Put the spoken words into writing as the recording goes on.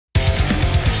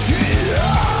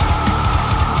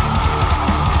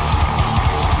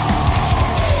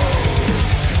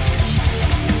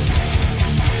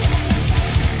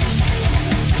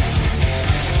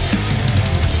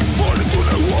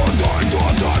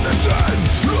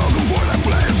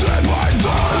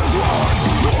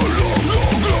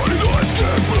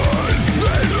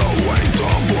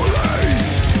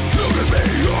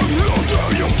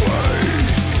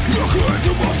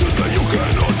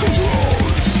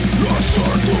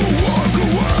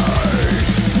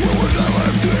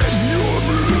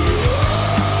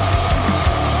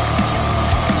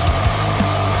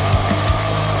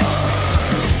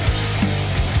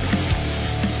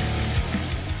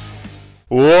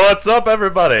What's up,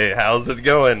 everybody? How's it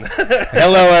going?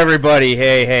 Hello, everybody.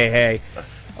 Hey.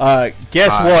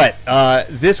 Guess what?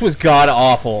 This was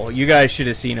god-awful. You guys should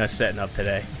have seen us setting up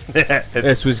today.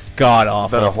 This was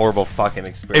god-awful. Been a horrible fucking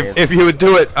experience. If you would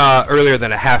do it earlier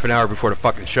than a half an hour before the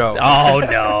fucking show. Oh,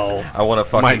 no. I want to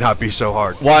fucking... Might not be so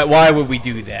hard. Why would we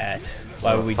do that?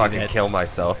 Why would we do that? kill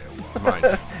myself. Mine.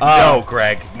 No,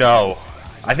 Greg. No.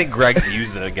 I think Greg's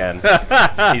using it again.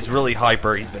 He's really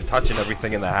hyper. He's been touching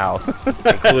everything in the house,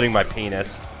 including my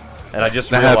penis. And I just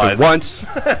that realized... happened once.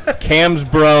 Cam's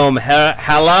Brome.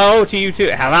 Hello to you, too.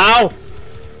 Hello?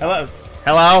 Hello?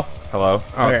 Hello? Oh,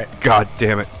 Okay. God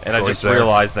damn it. And I just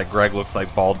realized that Greg looks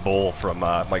like Bald Bull from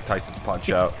Mike Tyson's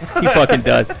Punch-Out. He fucking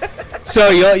does. So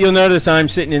you'll notice I'm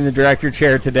sitting in the director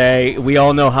chair today. We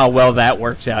all know how well that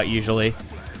works out usually.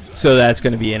 So that's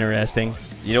going to be interesting.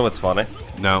 You know what's funny?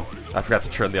 No. I forgot to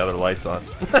turn the other lights on.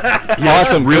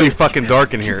 Awesome. Really fucking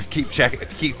dark in here. Keep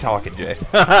talking, Jay.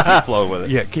 Keep flowing with it.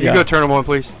 Yeah, can you go turn them on,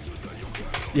 please?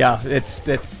 Yeah, it's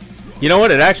you know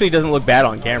what? It actually doesn't look bad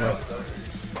on camera.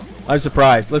 I'm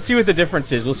surprised. Let's see what the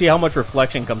difference is. We'll see how much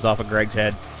reflection comes off of Greg's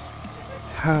head.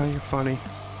 Oh, you're funny.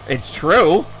 It's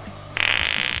true.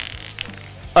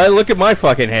 Look at my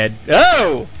fucking head.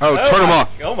 Oh! Oh, turn them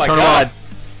off. Oh my Turn 'em god. off.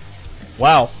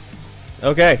 Wow.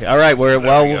 Okay. All right. We're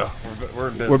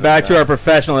We're back to our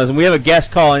professionalism. We have a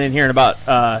guest calling in here in about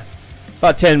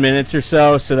 10 minutes or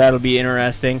so, so that'll be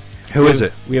interesting. Who is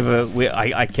it?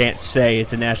 I can't say.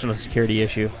 It's a national security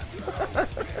issue.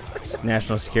 It's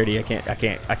national security. I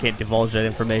can't divulge that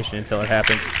information until it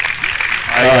happens.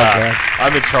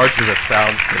 I'm in charge of the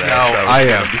sounds today. No, so I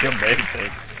it's am. gonna be amazing.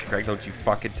 Greg, don't you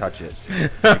fucking touch it. You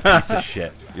piece of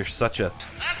shit. You're such a...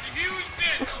 That's a huge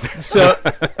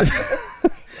bitch.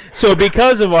 So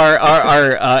because of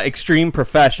our extreme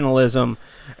professionalism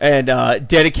and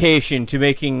dedication to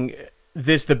making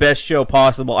this the best show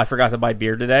possible, I forgot to buy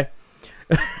beer today.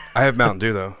 I have Mountain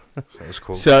Dew, though. That was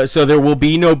cool. So there will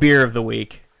be no beer of the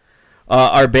week.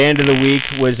 Our band of the week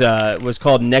was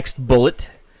called Next Bullet.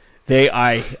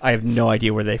 I have no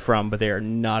idea where they're from, but they are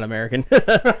not American.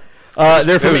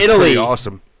 They're from Italy.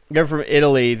 Awesome. They're from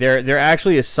Italy. They're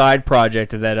actually a side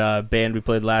project of that band we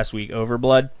played last week,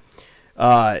 Overblood.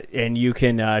 And you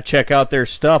can check out their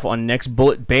stuff on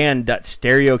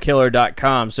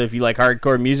nextbulletband.stereokiller.com. So if you like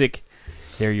hardcore music,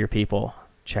 they're your people.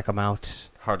 Check them out.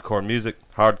 Hardcore music.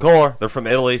 Hardcore. They're from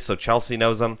Italy, so Chelsea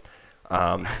knows them.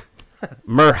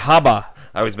 Merhaba.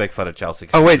 I always make fun of Chelsea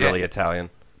because she's really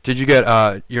Italian. Did you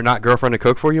get your not girlfriend to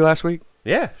cook for you last week?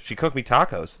 Yeah, she cooked me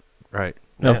tacos. Right.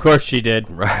 Yeah. Of course she did.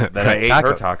 Right. Then I ate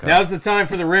her tacos. Now's the time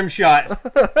for the rim shot.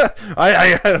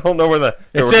 I don't know where the...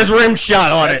 It says rim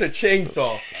shot on That's it. a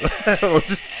chainsaw.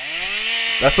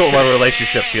 That's what my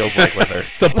relationship feels like with her.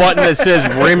 It's the button that says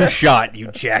rim shot, you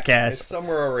It's jackass.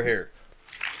 somewhere over here.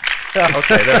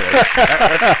 Okay, there it is.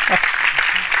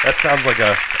 That sounds like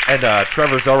a... And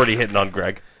Trevor's already hitting on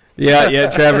Greg. Yeah,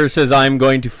 Trevor says, I'm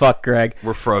going to fuck Greg.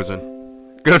 We're frozen.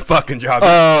 Good fucking job.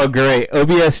 Oh, great.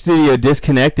 OBS Studio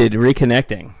disconnected,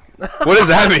 reconnecting. What does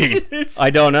that mean?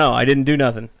 I don't know. I didn't do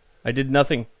nothing. I did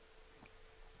nothing.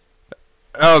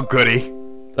 Oh, goody.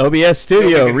 OBS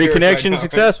Studio, Nobody can hear us right reconnection now.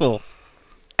 successful.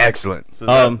 Excellent. So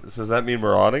does that mean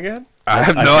we're on again? I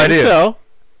have no I think idea. So.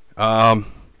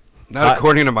 Not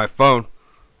according to my phone.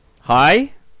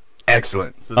 Hi?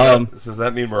 Excellent. So does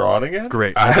that mean we're on again?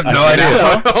 Great. I have no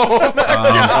idea.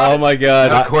 Oh, my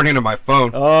God. Not according to my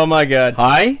phone. Oh, my God.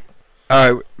 Hi?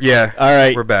 All right. Yeah. All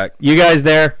right. We're back. You guys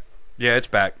there? Yeah, it's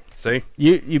back. See?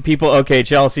 You people. Okay,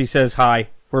 Chelsea says hi.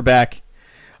 We're back.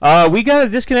 We got a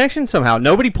disconnection somehow.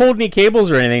 Nobody pulled any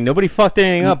cables or anything. Nobody fucked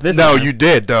anything up this time. No, you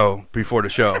did, though, before the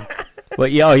show.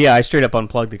 But yeah, I straight up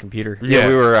unplugged the computer. Yeah,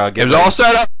 we were it was all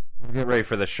set up. getting ready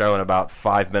for the show, and about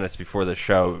 5 minutes before the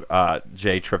show,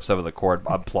 Jay trips over the cord,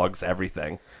 unplugs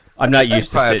everything. I'm not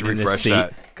used to Probably have sitting in this refresh seat.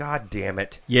 that. God damn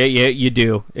it. Yeah, you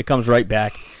do. It comes right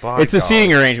back. By It's the God.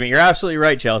 seating arrangement. You're absolutely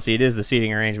right, Chelsea. It is the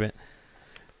seating arrangement.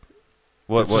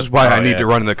 This is why I need to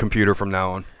run the computer from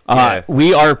now on. Yeah.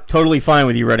 We are totally fine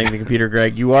with you running the computer,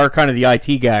 Greg. You are kind of the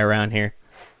IT guy around here.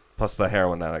 Plus the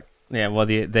heroin addict. Yeah, well,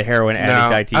 the heroin No,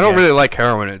 addict IT I don't guy. really like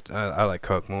heroin. I like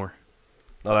coke more.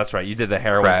 No, that's right. You did the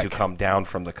heroin Crack. to come down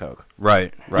from the coke.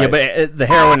 Right. Right. Yeah, but the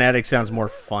heroin addict sounds more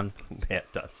fun. Yeah,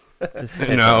 it does. It's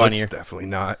No, funnier. it's definitely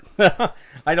not.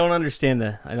 I don't understand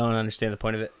the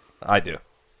point of it. I do.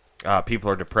 People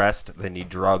are depressed. They need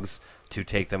drugs to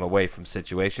take them away from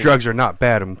situations. Drugs are not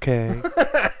bad, okay?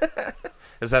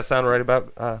 Does that sound right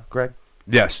about Greg?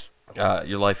 Yes.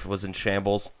 Your life was in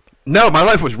shambles. No, my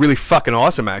life was really fucking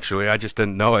awesome, actually. I just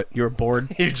didn't know it. You were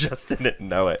bored. You just didn't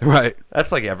know it. Right.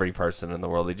 That's like every person in the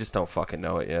world. They just don't fucking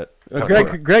know it yet.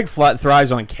 Greg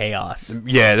thrives on chaos.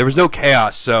 Yeah, there was no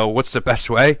chaos, so what's the best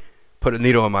way? Put a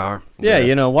needle in my arm. Yeah,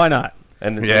 you know, why not?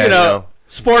 And Yeah. You know,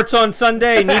 sports on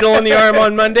Sunday, needle in the arm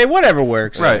on Monday, whatever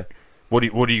works. Right. what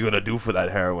are you gonna do for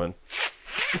that heroin?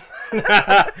 Oh,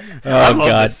 I love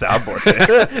God. this soundboard.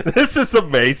 Man. This is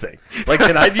amazing. Like,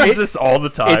 can I use this all the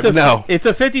time? It's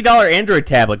a $50 Android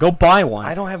tablet. Go buy one.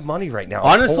 I don't have money right now.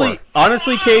 I'm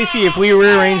Honestly, Casey, if we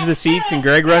rearrange the seats and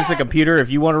Greg runs the computer, if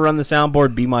you want to run the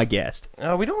soundboard, be my guest.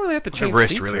 poor. We don't really have to My change wrist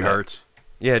seats really for that. hurts.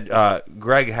 Yeah,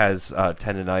 Greg has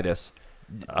tendinitis.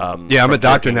 Yeah, I'm from a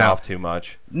doctor jerking now. Off too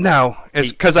much. No,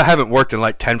 it's because I haven't worked in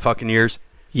like 10 fucking years.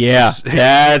 Yeah,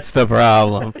 that's the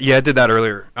problem. Yeah, I did that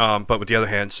earlier, but with the other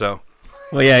hand, so.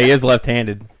 Well, yeah, he is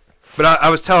left-handed. But I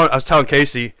was telling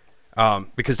Casey,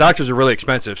 because doctors are really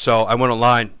expensive, so I went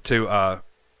online to, I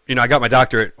got my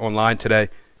doctorate online today,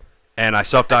 and I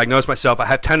self-diagnosed myself. I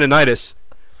have tendinitis,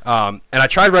 and I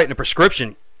tried writing a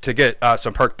prescription to get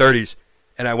some Perk 30s,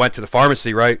 and I went to the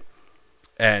pharmacy, right,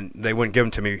 and they wouldn't give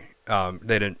them to me.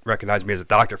 They didn't recognize me as a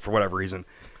doctor for whatever reason.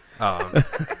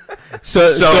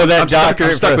 So that I'm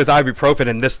doctorate stuck with ibuprofen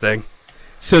in this thing.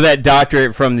 So that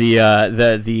doctorate from the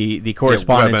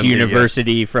Correspondence WebMD,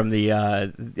 University from the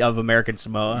of American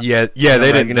Samoa. Yeah,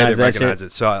 they didn't recognize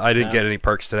it, so I didn't No. get any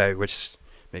perks today, which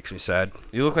makes me sad.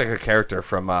 You look like a character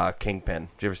from Kingpin.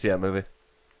 Did you ever see that movie?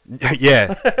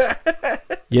 Yeah,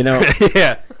 You know,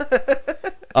 yeah.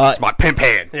 It's my pimp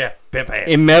hand. Yeah, Pimp Hand.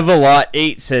 Imevalot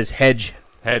 8 says hedge.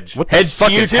 Hedge. What Hedge the fuck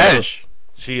to you is too. hedge?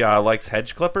 She likes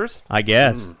hedge clippers. I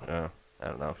guess. I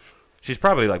don't know. She's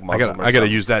probably like I Muslim. gotta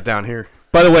use that down here.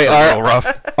 By the way, A little rough.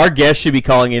 our guest should be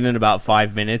calling in about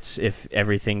 5 minutes if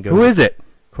everything goes. Who is it?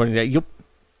 According to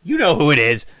you know who it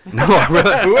is. No, who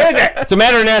is it? It's a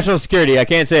matter of national security. I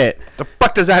can't say it. The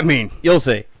fuck does that mean? You'll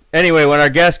see. Anyway, when our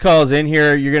guest calls in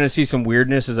here, you're gonna see some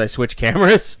weirdness as I switch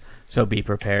cameras. So be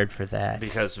prepared for that.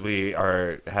 Because we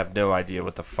have no idea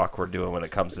what the fuck we're doing when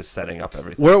it comes to setting up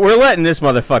everything. We're letting this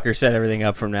motherfucker set everything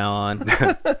up from now on.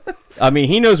 I mean,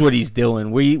 he knows what he's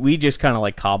doing. We just kind of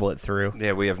like cobble it through.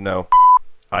 Yeah, we have no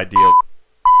idea.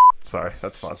 Sorry,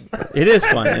 that's fun. It is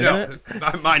fun, isn't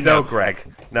it? Mine No, Greg.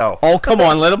 No. Oh, come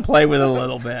on, let him play with it a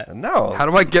little bit. No. How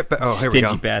do I get back? Oh, here we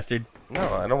Stingy go. bastard. No,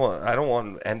 I don't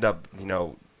want to end up,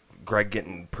 Greg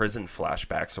getting prison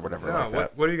flashbacks or whatever like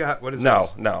that. What do you got? What is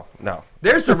No. this?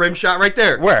 There's the rim shot right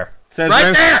there. Where? Says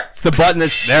Right there! It's the button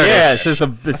that's There it yeah. It says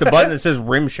it's the button that says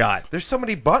rim shot. There's so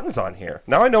many buttons on here.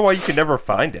 Now I know why you can never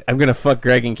find it. I'm gonna fuck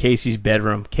Greg in Casey's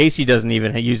bedroom. Casey doesn't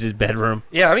even use his bedroom.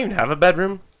 Yeah, I don't even have a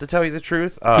bedroom, to tell you the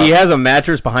truth. He has a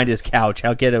mattress behind his couch.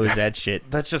 How ghetto is that shit?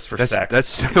 That's just for That's sex.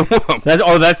 That's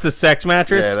the sex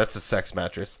mattress. Yeah, that's a sex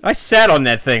mattress. I sat on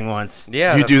that thing once.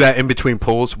 Yeah. You do that in between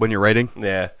pulls when you're raiding?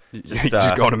 Yeah. You Just,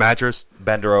 just go on a mattress?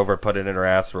 bend her over, put it in her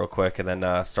ass real quick, and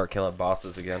then start killing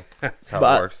bosses again. That's how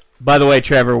it works. By the way,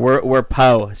 Trevor, we're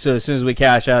Poe. So as soon as we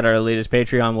cash out our latest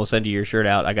Patreon, we'll send you your shirt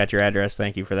out. I got your address.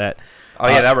 Thank you for that. Oh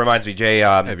yeah, that reminds me, Jay.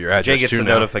 have your address Jay gets too the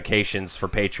now. notifications for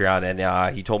Patreon,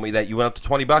 and he told me that you went up to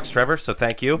 $20, Trevor. So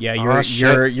thank you. Yeah, Oh,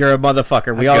 shit. you're a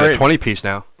motherfucker. We I got already a 20 piece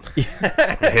now.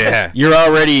 Yeah. you're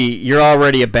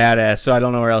already a badass. So I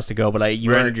don't know where else to go, but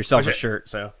you earned yourself a shirt.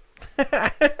 So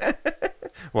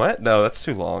What? No, that's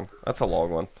too long. That's a long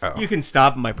one. Oh. you can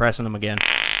stop them by pressing them again.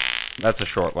 That's a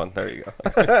short one. There you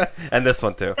go. And this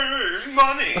one too.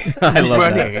 Money. I love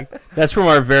Money. that. That's from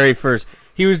our very first.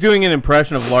 He was doing an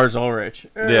impression of Lars Ulrich.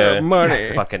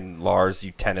 Money. Fucking Lars,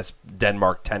 you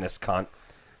Denmark tennis cunt.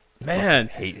 Man,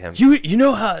 Hate him. you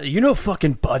know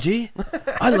fucking Budgie?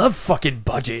 I love fucking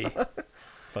Budgie.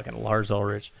 Fucking Lars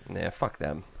Ulrich. Yeah, fuck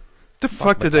them. The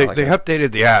fuck did they Metallica.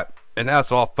 updated the app, and now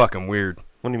it's all fucking weird.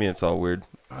 What do you mean it's all weird?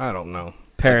 I don't know.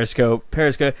 Periscope.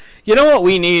 You know what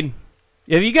we need?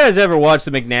 Have you guys ever watched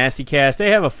the McNasty Cast? They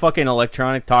have a fucking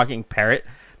electronic talking parrot.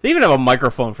 They even have a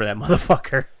microphone for that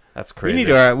motherfucker. That's We crazy. need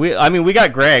to. We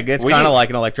got Greg. It's We kind of need- like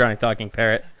an electronic talking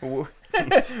parrot. We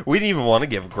didn't even want to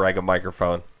give Greg a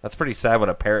microphone. That's pretty sad when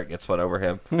a parrot gets one over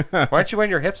him. Why aren't you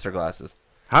wearing your hipster glasses?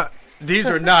 Huh? These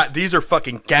are not. These are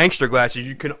fucking gangster glasses.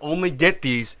 You can only get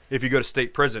these if you go to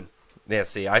state prison. Yeah,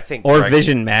 see, I think Or Greg,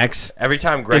 Vision Max every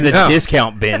time in Greg the No.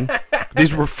 discount bin.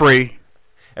 These were free,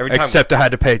 every time except I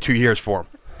had to pay 2 years for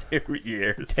 2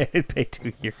 years. They pay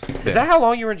 2 years. Is that how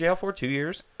long you were in jail for? 2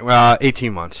 years? them.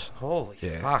 18 months. Holy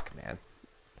Yeah. fuck, man.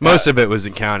 Most of it was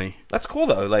in county. That's cool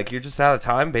though. Like you're just out of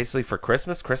time basically for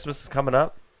Christmas. Christmas is coming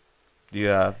up. You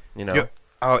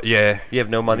Oh yeah. you have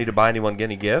no money to buy anyone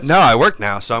any gifts. No, I work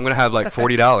now, so I'm gonna have like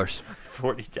 $40.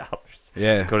 $40.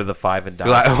 Yeah. Go to the 5 and dine.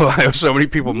 I owe so many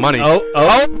people money. Oh.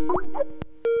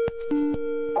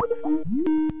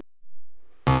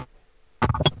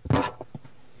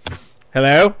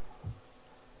 Hello?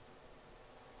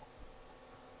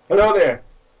 Hello there.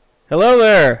 Hello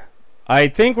there. I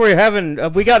think we're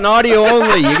having we got an audio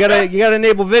only. You gotta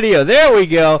enable video. There we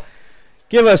go.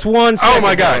 Give us 1 second. Oh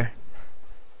my God.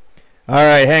 All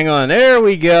right, hang on. There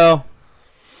we go.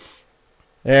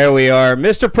 There we are,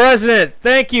 Mr. President.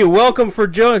 Thank you. Welcome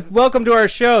to our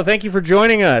show. Thank you for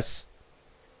joining us.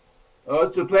 Oh,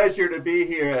 it's a pleasure to be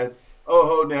here at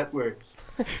OHO Networks.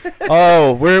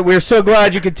 Oh, we're so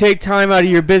glad you could take time out of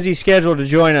your busy schedule to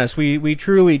join us. We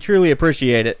truly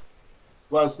appreciate it.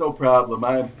 Well, it's no problem.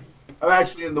 I'm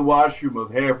actually in the washroom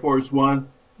of Air Force One,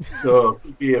 so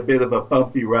it'll be a bit of a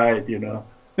bumpy ride, you know.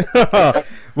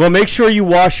 Well, make sure you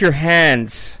wash your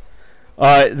hands.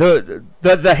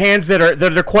 The hands that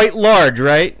are quite large,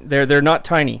 right? They're not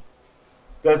tiny.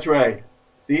 That's right.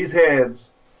 These hands,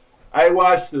 I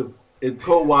wash them in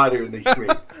cold water and they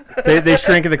shrink. They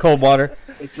shrink in the cold water.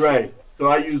 That's right. So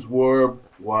I use warm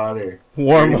water.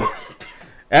 Warm.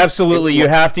 Absolutely, you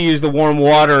have to use the warm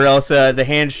water, or else the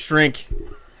hands shrink.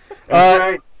 That's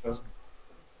right.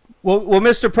 Well,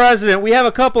 Mr. President, we have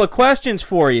a couple of questions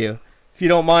for you, if you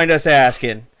don't mind us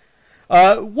asking.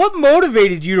 What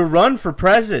motivated you to run for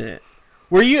president?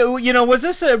 Were was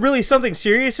this really something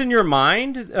serious in your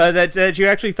mind that you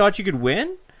actually thought you could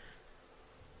win?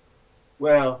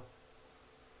 Well,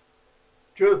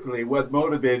 truthfully, what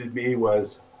motivated me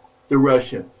was the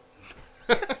Russians.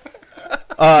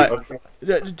 Okay.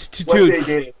 What they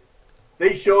did,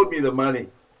 they showed me the money,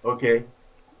 okay,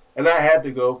 and I had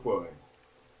to go for it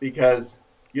because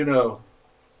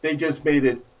they just made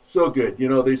it so good.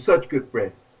 They're such good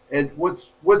friends. And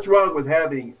what's wrong with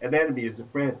having an enemy as a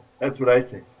friend? That's what I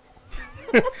say.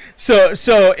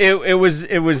 So it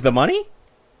was the money?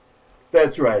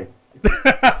 That's right.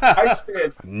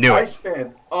 I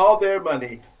spent all their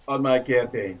money on my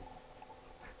campaign,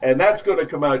 and that's going to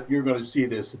come out. You're going to see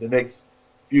this in the next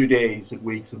few days and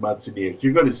weeks and months and years.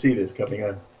 You're going to see this coming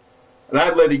on, and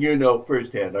I'm letting you know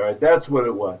firsthand. All right, that's what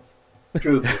it was,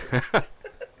 truthfully,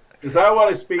 because I want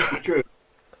to speak the truth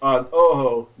on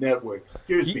OHO Networks.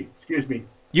 Excuse me.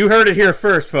 You heard it here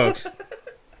first, folks.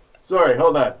 Sorry,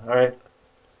 hold on. All right.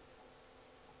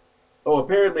 Oh,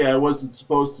 apparently I wasn't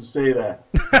supposed to say that.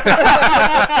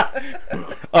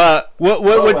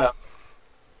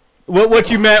 What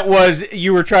you meant was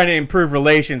you were trying to improve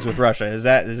relations with Russia. Is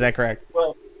that correct?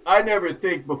 Well, I never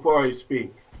think before I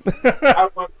speak. I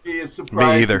want to be as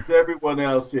surprised as everyone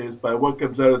else is by what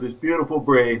comes out of this beautiful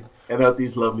brain and out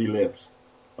these lovely lips.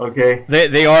 Okay?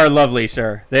 They are lovely,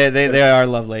 sir. They are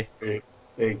lovely.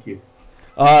 Thank you.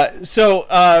 So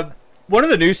one of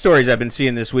the news stories I've been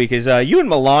seeing this week is you and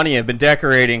Melania have been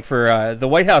decorating for the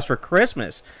White House for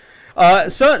Christmas.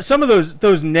 Some of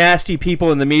those nasty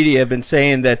people in the media have been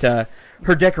saying that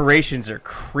her decorations are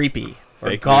creepy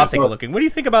or gothic looking. What do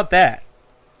you think about that?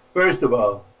 First of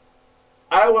all,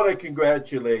 I want to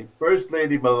congratulate First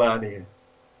Lady Melania.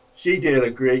 She did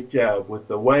a great job with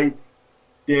the white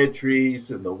dead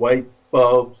trees and the white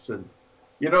bulbs. And,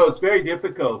 it's very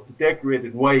difficult to decorate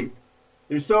in white.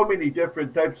 There's so many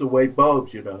different types of white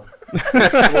bulbs,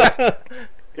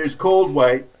 There's cold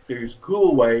white, there's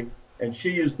cool white, and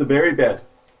she used the very best,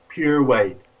 pure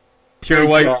white. Pure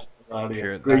white?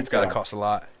 That's got to cost a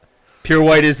lot. Pure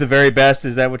white is the very best,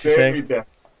 is that what you're saying? Very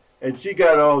best. And she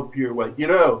got all pure white.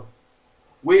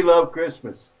 We love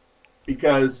Christmas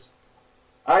because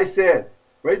I said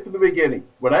right from the beginning,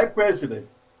 when I'm president,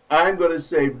 I'm going to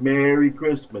say Merry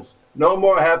Christmas. No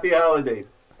more Happy Holidays.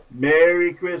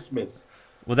 Merry Christmas.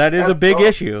 Well, that is a big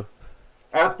issue.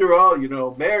 After all,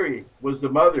 Mary was the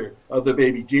mother of the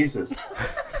baby Jesus.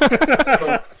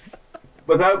 So,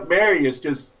 without Mary, it's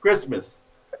just Christmas.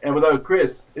 And without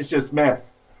Chris, it's just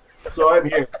mess. So I'm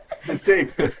here to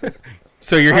save Christmas.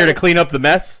 So you're here to clean up the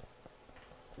mess?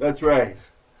 That's right.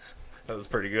 That was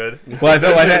pretty good. Well, I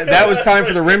thought that was time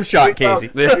for the rim shot, Casey.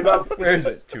 Where is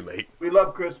it? Too late. We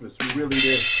love Christmas. We really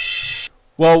do.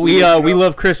 Well, we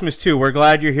love Christmas too. We're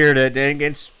glad you're here to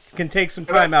can take some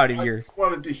time out of your. I just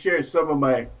wanted to share some of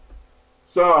my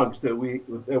songs that we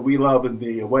love in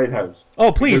the White House.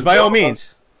 Oh, please, by all means.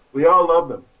 We all love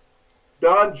them.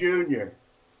 Don Jr.,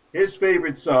 his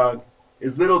favorite song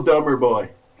is Little Dumber Boy.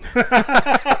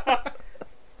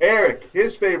 Eric,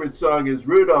 his favorite song is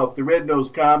Rudolph the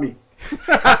Red-Nosed Commie.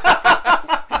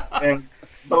 And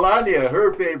Melania,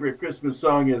 her favorite Christmas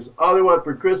song is All I Want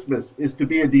for Christmas is to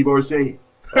Be a Divorcee.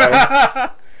 Right?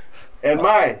 And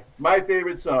my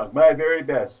favorite song, my very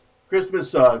best Christmas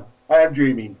song, I'm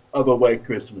Dreaming of a White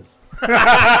Christmas.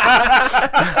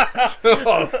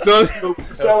 Those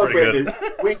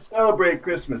We celebrate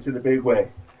Christmas in a big way.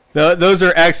 those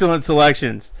are excellent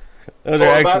selections. Those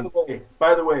are excellent.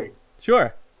 By the way,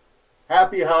 Sure.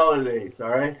 happy holidays, all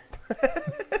right?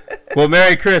 Well,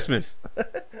 Merry Christmas.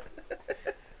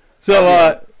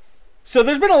 So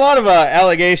there's been a lot of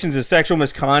allegations of sexual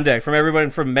misconduct from everyone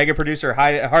from mega producer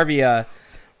Harvey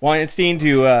Weinstein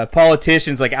to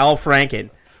politicians like Al Franken.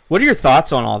 What are your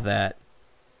thoughts on all that?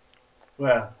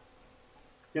 Well,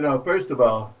 first of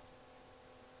all,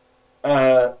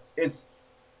 it's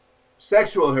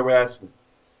sexual harassment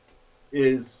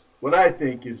is what I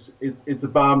think it's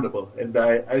abominable, and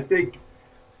I think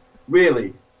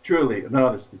really, truly, and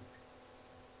honestly,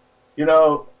 when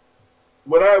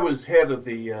I was head of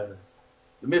the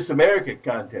Miss America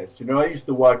contest, I used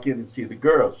to walk in and see the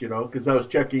girls, because I was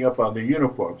checking up on their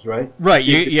uniforms, right? Right,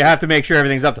 you have to make sure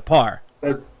everything's up to par.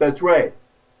 That's right.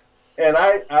 And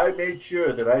I made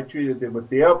sure that I treated them with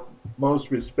the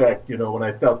utmost respect, when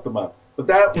I felt them up. But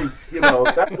that was,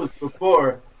 that was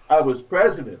before I was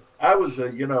president. I was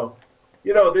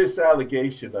this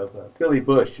allegation of Billy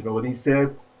Bush, what he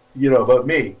said, about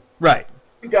me. Right.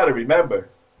 You got to remember,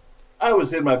 I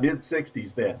was in my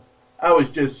mid-60s then. I was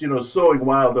just, sowing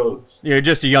wild oats. You're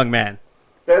just a young man.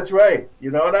 That's right.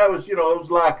 And I was, it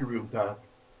was locker room talk.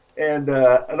 And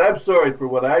I'm sorry for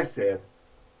what I said.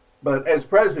 But as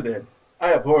president,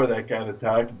 I abhor that kind of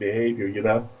talk and behavior,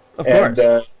 Of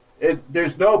course. And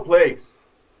there's no place.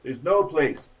 There's no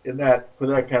place for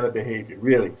that kind of behavior,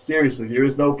 really. Seriously, there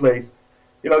is no place.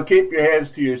 Keep your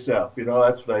hands to yourself.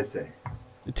 That's what I say.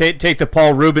 Take the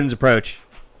Paul Rubens approach.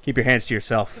 Keep your hands to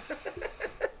yourself.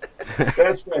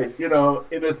 That's right.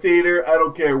 In a theater, I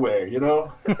don't care where,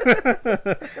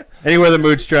 Anywhere the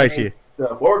mood strikes you.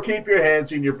 Or keep your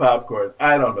hands in your popcorn.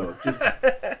 I don't know.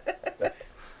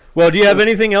 Well, do you have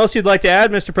anything else you'd like to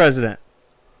add, Mr. President?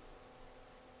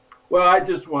 Well, I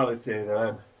just want to say that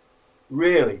I'm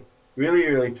really, really,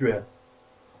 really thrilled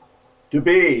to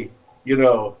be,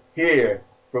 here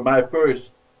for my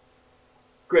first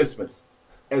Christmas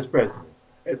as president.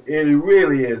 It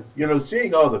really is,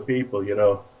 seeing all the people,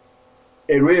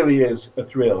 it really is a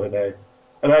thrill, and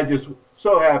I just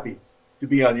so happy to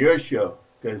be on your show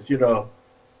because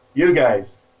you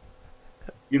guys,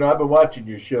 I've been watching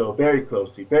your show very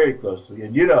closely,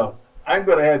 and I'm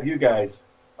going to have you guys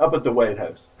up at the White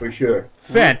House for sure.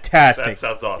 Fantastic. That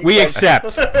sounds awesome. We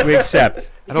accept. We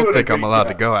accept. I don't think I'm allowed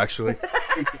to go, actually.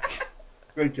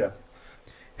 Great job.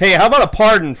 Hey, how about a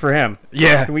pardon for him?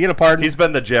 Yeah. Can we get a pardon? He's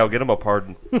been to jail. Get him a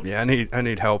pardon. Yeah, I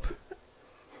need help.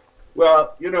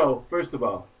 Well, first of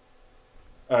all,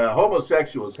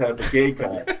 homosexuals have the gay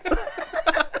card.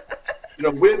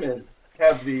 Women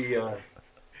have the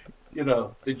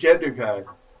gender card,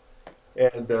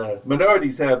 and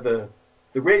minorities have the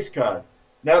race card.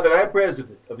 Now that I'm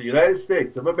president of the United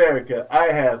States of America, I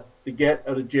have the get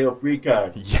out of jail free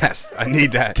card. Yes, I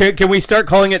need that. Can we start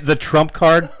calling it the Trump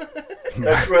card?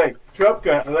 That's right, Trump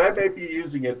card, and I may be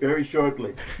using it very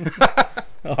shortly.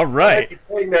 All right. I might be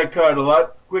playing that card a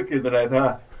lot quicker than I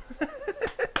thought.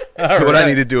 So what I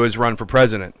need to do is run for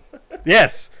president.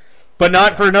 Yes, but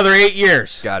not for another 8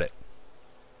 years. Got it.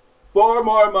 4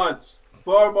 more months.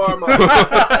 4 more months.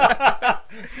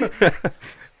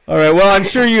 All right. Well, I'm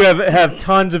sure you have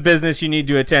tons of business you need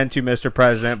to attend to, Mr.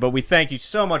 President, but we thank you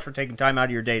so much for taking time out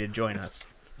of your day to join us.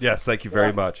 Yes, thank you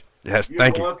very much. Yes,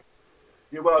 thank you.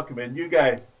 You're welcome, and you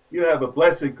guys, you have a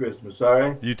blessed Christmas, all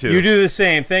right? You too. You do the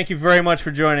same. Thank you very much for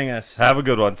joining us. Have a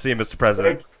good one. See you, Mr.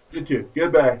 President. You too.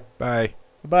 Goodbye. Bye.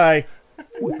 Bye.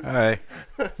 Bye.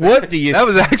 What do you? That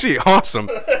was actually awesome.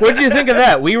 What did you think of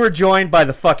that? We were joined by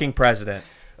the fucking president.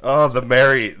 Oh, the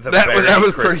Merry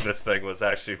Christmas thing was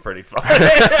actually pretty fun.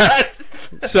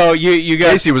 So you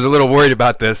guys. Casey was a little worried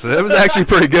about this. It was actually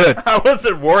pretty good. I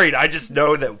wasn't worried. I just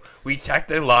know that we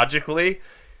technologically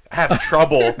have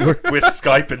trouble with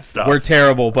Skype and stuff. We're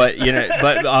terrible, but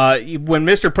when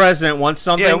Mr. President wants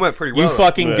something, it went pretty well. You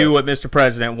fucking do what Mr.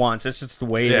 President wants. That's just the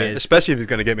way it is. Especially if he's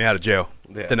going to get me out of jail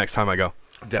the next time I go.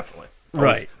 Definitely.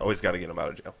 Right. Always got to get him out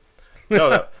of jail.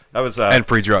 No, that was and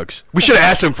free drugs. We should have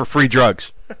asked him for free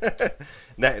drugs.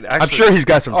 Actually, I'm sure he's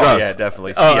got some drugs. Oh yeah,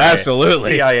 definitely. Oh,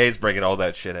 absolutely. CIA's bringing all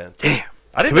that shit in. Damn.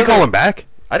 Can we call him back?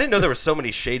 I didn't know there were so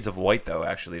many shades of white, though.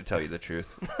 Actually, to tell you the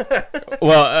truth.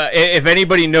 Well, if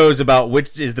anybody knows about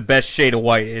which is the best shade of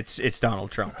white, it's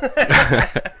Donald Trump.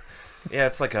 Yeah,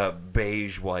 it's like a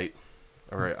beige white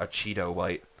or a Cheeto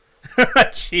white.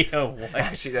 Cheeto white.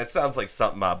 Actually, that sounds like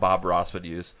something Bob Ross would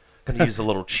use. I'm gonna use a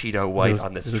little Cheeto white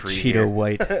on this tree Cheeto here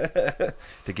white to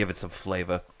give it some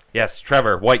flavor. Yes,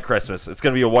 Trevor, white Christmas. It's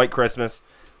gonna be a white Christmas.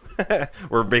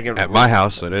 We're bringing at my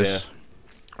house. It is. Yeah,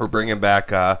 we're bringing back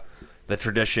the the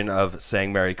tradition of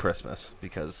saying Merry Christmas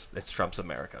because it's Trump's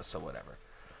America, so whatever.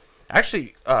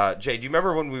 Actually, Jay, do you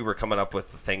remember when we were coming up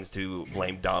with the things to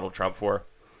blame Donald Trump for?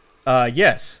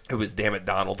 Yes. It was Damn It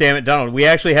Donald. Damn it, Donald. We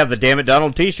actually have the Damn It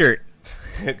Donald T-shirt.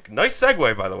 Nice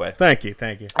segue, by the way. Thank you,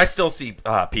 thank you. I still see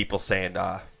people saying,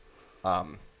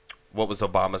 what was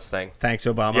Obama's thing? Thanks,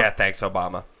 Obama. Yeah, thanks,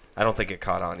 Obama. I don't think it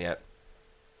caught on yet.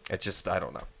 It's just, I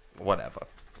don't know. Whatever.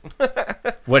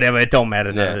 Whatever, it don't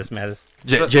matter. None Yeah. of this matters.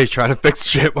 Jay's trying to fix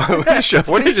shit. What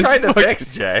What are you trying to fix,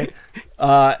 Jay?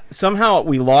 Somehow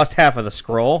we lost half of the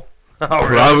scroll. Oh,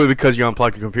 really? Probably because you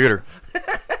unplugged your computer.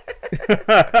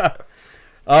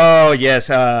 Oh, yes.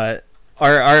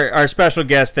 Our special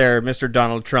guest there, Mr.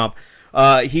 Donald Trump.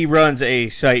 He runs a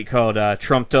site called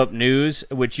Trumped Up News,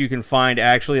 which you can find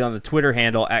actually on the Twitter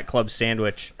handle at Club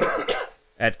Sandwich.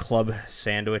 At Club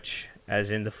Sandwich, as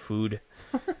in the food.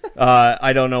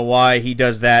 I don't know why he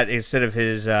does that instead of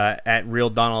his at Real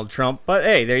Donald Trump, but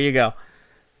hey, there you go.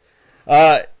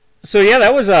 So yeah,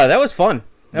 that was fun.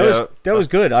 That was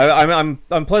good.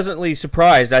 I'm pleasantly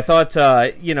surprised. I thought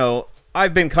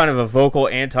I've been kind of a vocal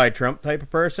anti-Trump type of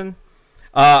person.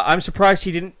 I'm surprised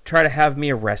he didn't try to have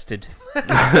me arrested.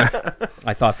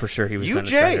 I thought for sure he was going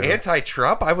to try to. Jay,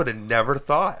 anti-Trump? I would have never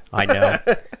thought. I know.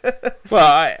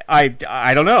 Well,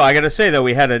 I don't know. I got to say though,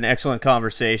 we had an excellent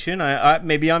conversation.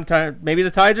 Maybe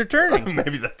the tides are turning.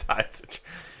 Maybe the tides are...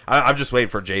 I'm just waiting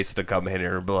for Jason to come in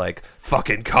here and be like,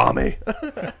 fucking commie.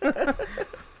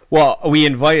 Well, we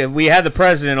had the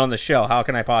president on the show. How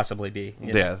can I possibly be?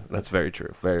 Yeah, that's very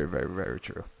true. Very, very, very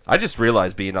true. I just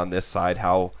realized being on this side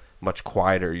how much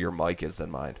quieter your mic is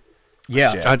than mine.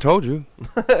 Yeah. I told you.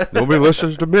 Nobody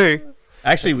listens to me.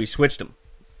 Actually, we switched them.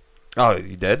 Oh,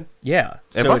 you did? Yeah.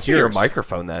 It So must it's be your yours.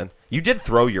 microphone then. You did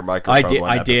throw your microphone.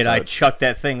 I did. I episode. chucked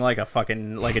that thing like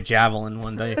a javelin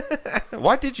one day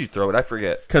Why did you throw it? I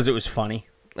forget. because it was funny.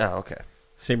 Oh, okay.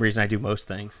 Same reason I do most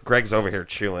things. Greg's over here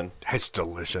chewing. It's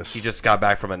delicious. He just got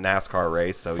back from a NASCAR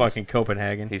race, so Fucking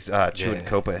Copenhagen. he's chewing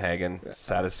Copenhagen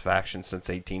satisfaction since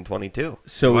 1822.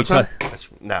 So we What's that?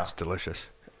 No. It's delicious.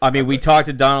 we talked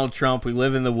to Donald Trump. We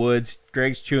live in the woods.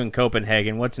 Greg's chewing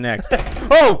Copenhagen. What's next?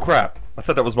 Oh, crap. I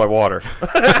thought that was my water.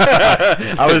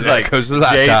 I was like, goes the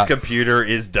laptop. Jay's computer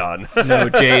is done. No,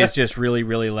 Jay is just really,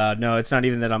 really loud. No, it's not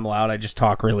even that I'm loud. I just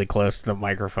talk really close to the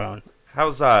microphone.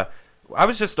 How's I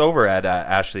was just over at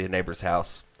Ashley, a neighbor's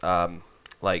house,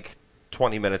 like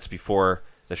 20 minutes before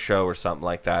the show or something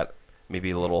like that,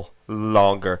 maybe a little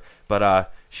longer.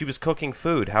 But she was cooking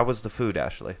food. How was the food,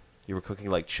 Ashley? You were cooking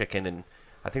like chicken and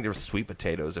I think there was sweet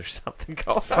potatoes or something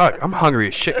going on. Fuck, I'm hungry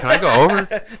as shit. Can I go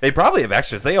over? They probably have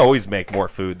extras. They always make more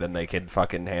food than they can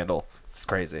fucking handle. It's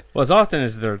crazy. Well, as often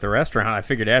as the restaurant, I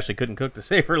figured Ashley couldn't cook to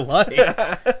save her life.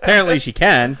 Apparently she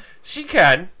can. She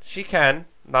can. She can.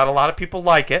 Not a lot of people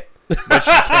like it, but she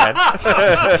can.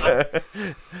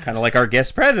 Kind of like our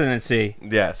guest presidency.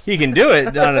 Yes. He can do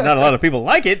it. Not a lot of people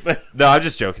like it, but No, I'm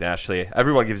just joking, Ashley.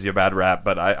 Everyone gives you a bad rap,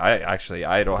 but I actually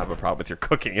don't have a problem with your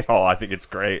cooking at all. I think it's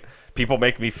great. People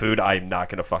make me food. I'm not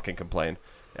going to fucking complain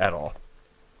at all.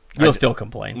 you'll still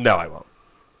complain. No, I won't.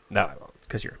 No, I won't. It's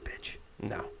because you're a bitch.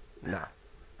 No.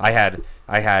 I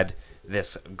had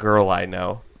this girl I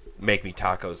know make me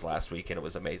tacos last week, and it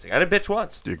was amazing. I had a bitch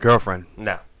once. Your girlfriend.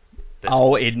 No. This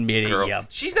I'll admit it, girl. yeah.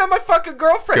 She's not my fucking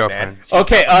girlfriend, man. She's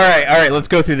Okay, all right. Let's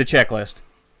go through the checklist.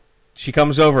 She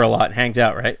comes over a lot and hangs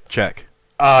out, right? Check.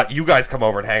 you guys come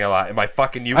over and hang a lot. Am I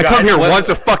fucking you I guys? come here once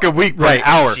a fucking week for an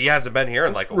hour. She hasn't been here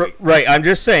in like a week. Right, I'm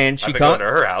just saying she I've been going comes.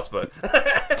 to her house, but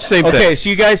Same Okay, thing. so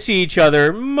you guys see each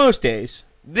other most days,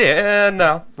 yeah,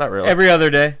 no, not really. every other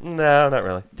day, No, not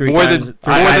really. More than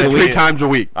three times a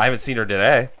week. I haven't seen her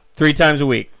today. 3 times a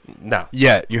week. No.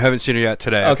 Yeah, you haven't seen her yet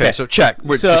today. Okay. So check.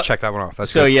 So- Just check that one off. That's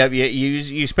So good. yeah,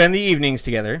 you spend the evenings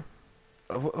together.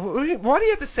 Why do you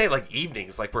have to say like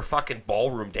evenings? Like we're fucking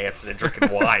ballroom dancing and drinking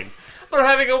wine. They're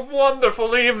having a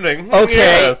wonderful evening. Okay,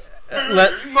 Yes.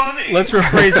 let's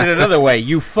rephrase it another way.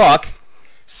 You fuck.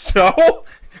 So,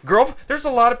 there's a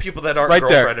lot of people that aren't Right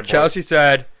girlfriend there. and Chelsea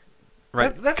said.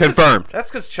 Right. That's Confirmed. That's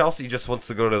because Chelsea just wants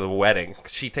to go to the wedding.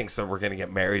 She thinks that we're gonna get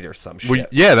married or some shit. Well,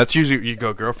 yeah, that's usually you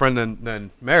go girlfriend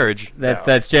then marriage.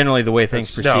 That's generally the way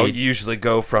things proceed. No, you usually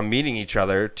go from meeting each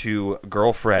other to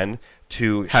girlfriend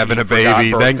to Having she a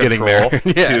baby, forgot birth then getting control,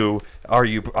 married. Yeah. to are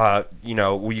you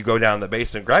will you go down in the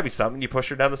basement, grab you something, and you push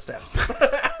her down the steps.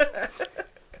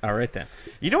 All right then.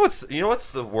 You know what's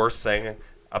the worst thing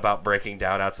about breaking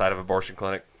down outside of abortion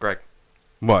clinic, Greg?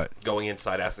 What? Going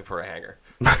inside asking for a hanger.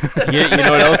 You know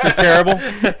what else is terrible?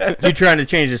 You trying to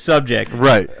change the subject.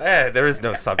 Right. There is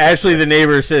no subject. Ashley, the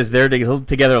neighbor, says they're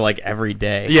together like every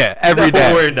day. Yeah, every No,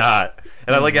 day. we're not.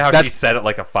 And I like how she That's- said it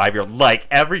like a 5-year-old. Like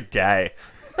every day.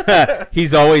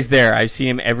 He's always there. I've seen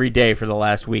him every day for the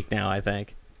last week now, I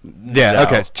think. Yeah. No.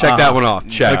 Okay. Check that one off.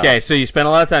 Check. Okay, so you spend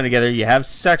a lot of time together. You have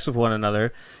sex with one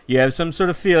another. You have some sort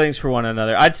of feelings for one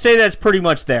another. I'd say that's pretty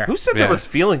much there. Who said there was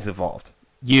feelings involved?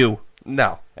 You.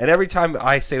 No. And every time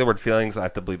I say the word feelings, I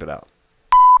have to bleep it out.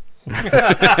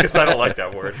 Because I don't like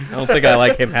that word. I don't think I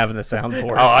like him having the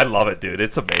soundboard. Oh, I love it, dude.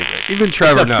 It's amazing. Even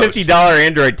Trevor It's a knows. $50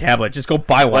 Android tablet. Just go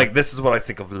buy one. Like, this is what I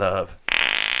think of love.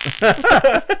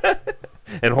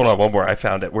 And hold on, one more. I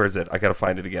found it. Where is it? I gotta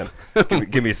find it again.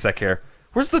 Give me a sec here.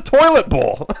 Where's the toilet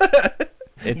bowl?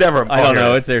 Never. I don't here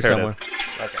know. it It's there is. Here it somewhere.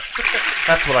 is. Okay.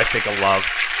 That's what I think of love.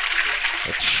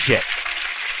 It's shit.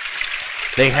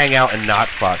 They hang out and not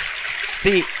fuck.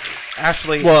 See,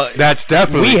 Ashley. Well, That's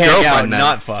definitely we hang out girlfriend and then.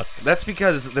 not fuck. That's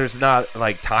because there's not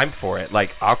like time for it.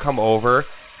 Like I'll come over,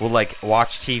 we'll like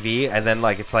watch TV, and then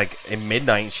like it's like in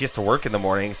midnight. And she has to work in the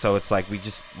morning, so it's like we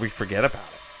forget about it.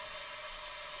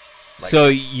 Like, So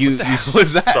you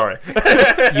Was that? Sorry.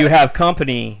 you have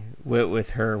company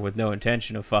with her with no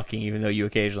intention of fucking, even though you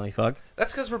occasionally fuck.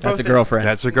 That's because we're both. That's a girlfriend.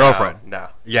 That's a girlfriend. No.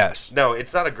 Yes. No,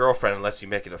 it's not a girlfriend unless you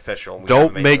make it official. And we haven't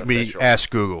Don't made make it me official. ask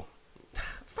Google.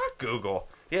 Fuck Google.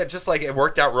 Yeah, just like it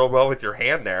worked out real well with your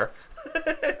hand there.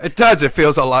 It does. It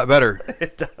feels a lot better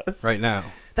It does. right now.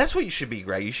 That's what you should be,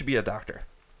 Greg. You should be a doctor.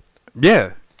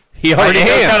 Yeah. He already I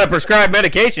knows am. how to prescribe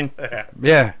medication.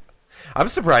 Yeah. I'm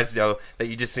surprised, though, that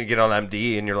you just didn't get on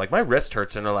MD and you're like, my wrist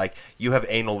hurts, and they're like, you have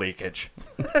anal leakage.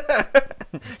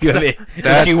 You have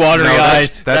That's- itchy, watery no, that's-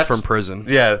 eyes. That's from prison.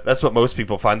 Yeah, that's what most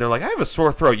people find. They're like, I have a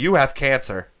sore throat. You have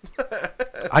cancer.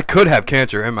 I could have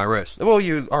cancer in my wrist. Well,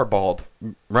 you are bald.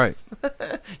 Right.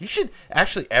 You should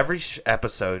actually every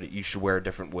episode you should wear a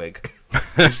different wig.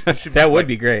 You should, That would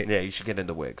be great. Yeah, you should get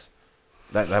into wigs.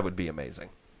 That would be amazing.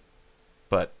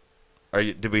 But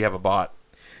did we have a bot?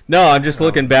 No, I'm just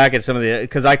looking back at some of the,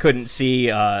 because I couldn't see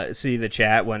the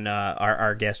chat when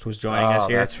our guest was joining us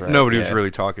here. That's right. Nobody yeah. was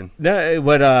really talking. No,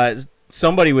 but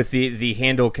somebody with the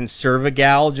handle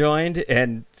Conservagal joined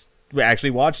and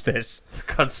actually watched this.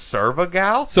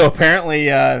 Conservagal? So apparently,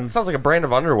 Sounds like a brand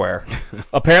of underwear.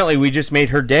 apparently we just made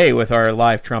her day with our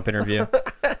live Trump interview.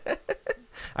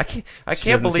 I She can't doesn't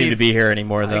seem to believe be here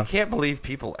anymore, though. I can't believe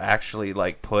people actually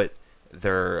like put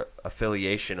their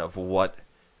affiliation of what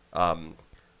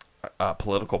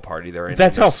political party they're in.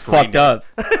 That's and how they're screaming. fucked up.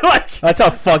 Like That's how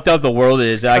fucked up the world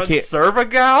is.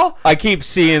 Conservagal? I keep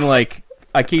seeing like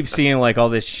all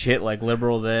this shit, like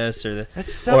liberal this or the.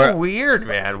 That's so or, weird,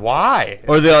 man. Why?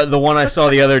 Or the one I saw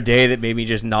the other day that made me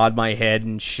just nod my head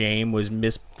in shame was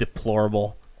Miss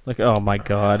Deplorable. Like, oh my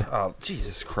god. Oh,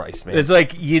 Jesus Christ, man. It's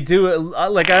like you do it.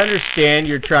 Like, I understand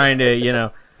you're trying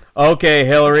to, okay,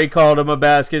 Hillary called him a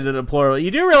basket of deplorable.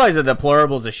 You do realize a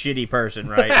deplorable is a shitty person,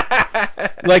 right?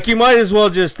 Like, you might as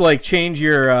well just like change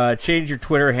your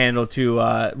Twitter handle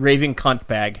to Raving Cunt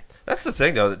Bag. That's the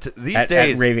thing, though. These At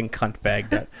days, Raving Cunt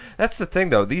Bag. that's the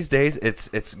thing, though. These days,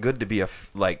 it's good to be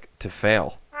to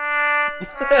fail.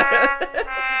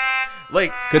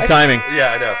 Like Good timing.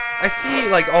 Yeah, I know. I see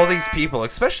like all these people,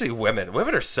 especially women.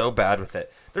 Women are so bad with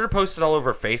it. They're posted all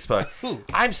over Facebook.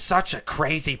 I'm such a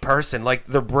crazy person. Like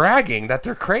they're bragging that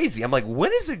they're crazy. I'm like,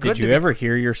 when is it good? Did you ever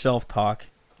hear yourself talk?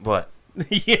 What?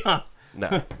 Yeah. No.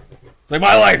 It's like,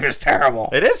 my life is terrible.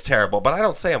 It is terrible, but I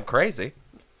don't say I'm crazy.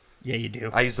 Yeah, you do.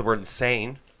 I use the word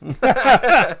insane.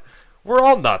 We're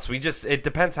all nuts. It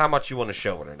depends how much you want to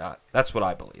show it or not. That's what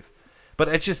I believe. But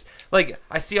it's just like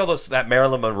I see all that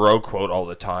Marilyn Monroe quote all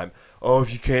the time. Oh,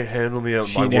 if you can't handle me at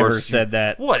She my never worst, said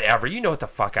that. Whatever. You know what the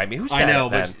fuck I mean. Who said I know,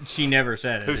 it then? but she never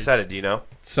said it. Who said it? Do you know?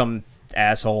 Some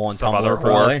asshole on Some Tumblr, other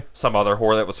probably. whore. Some other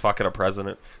whore that was fucking a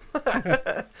president.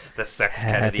 The sex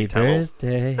Kennedy Happy tunnels.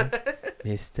 birthday,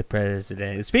 Mr.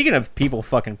 President. Speaking of people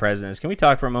fucking presidents, can we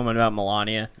talk for a moment about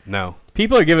Melania? No.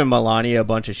 People are giving Melania a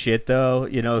bunch of shit, though.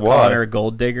 Why? Calling her a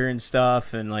gold digger and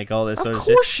stuff, and like all this Of sort of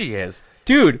shit. course she is.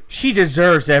 Dude, she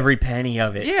deserves every penny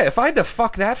of it. Yeah, if I had to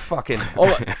fuck that fucking...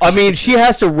 Oh, I mean, she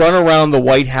has to run around the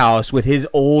White House with his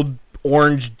old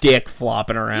orange dick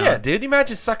flopping around. Yeah, dude. You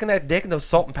imagine sucking that dick and those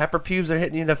salt and pepper pubes are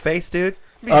hitting you in the face, dude?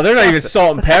 Oh, they're not even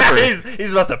salt and pepper.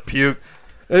 he's about to puke.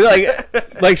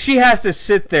 like she has to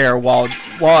sit there while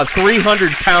a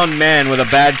 300-pound man with a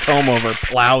bad comb over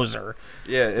plows her.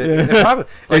 Yeah, it probably,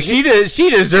 Like she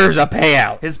deserves a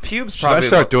payout. his pubes Should I probably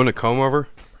start doing a comb over?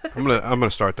 I'm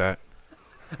gonna start that.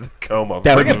 comb over.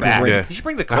 That would Bring be it back. great. Yeah. You should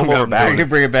bring the I'm comb over doing back. You can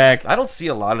bring it back. I don't see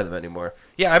a lot of them anymore.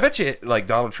 Yeah, I bet you like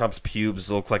Donald Trump's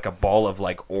pubes look like a ball of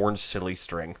like orange silly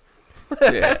string.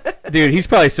 Yeah. Dude, he's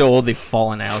probably so old they've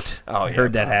fallen out. Oh, I yeah,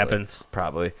 heard that probably. happens.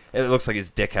 Probably. It looks like his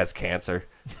dick has cancer.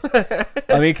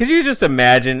 I mean, could you just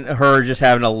imagine her just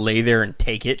having to lay there and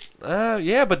take it?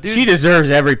 Yeah, but dude, She deserves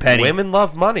every penny. women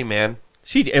love money, man.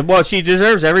 She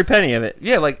deserves every penny of it.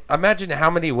 Yeah, like imagine how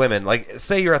many women, like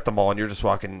say you're at the mall and you're just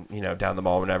walking, down the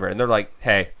mall, or whatever, and they're like,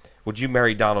 "Hey, would you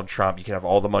marry Donald Trump? You can have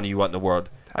all the money you want in the world."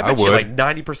 I bet you would. like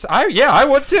 90%. I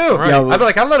would too. Right. Yeah, I'd be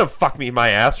like, I'd let him fuck me in my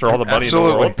ass for all the money in the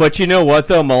world. But you know what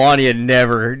though? Melania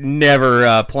never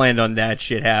planned on that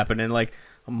shit happening. Like,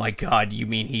 oh my god, you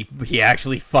mean he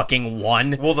actually fucking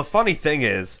won? Well, the funny thing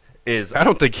is I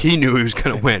don't think he knew he was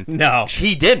going to win. No,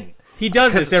 he didn't. he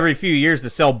does this every few years to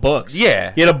sell books.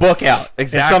 Yeah. He had a book out.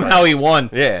 Exactly. And somehow he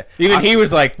won. Yeah. Even he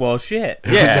was like, well, shit.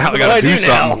 Yeah. Now I What gotta do I do do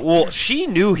now? something. Well, she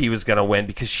knew he was going to win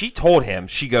because she told him,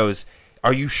 she goes,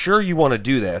 "Are you sure you want to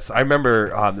do this?" I remember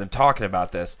them talking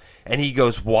about this. And he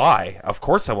goes, "Why? Of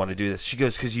course I want to do this." She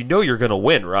goes, "Because you know you're going to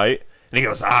win, right?" And he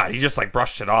goes, he just like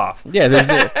brushed it off.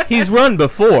 Yeah, he's run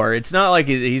before. It's not like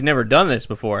he's never done this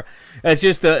before. It's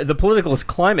just the political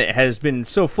climate has been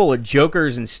so full of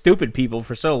jokers and stupid people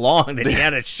for so long that he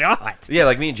had a shot. Yeah,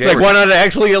 like me and Jay It's like, were, why not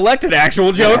actually elect an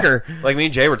actual joker? like me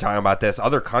and Jay were talking about this.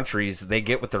 Other countries, they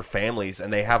get with their families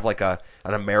and they have like an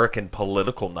American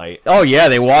political night. Oh, yeah,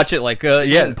 they watch it like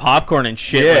eating popcorn and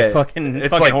shit, like fucking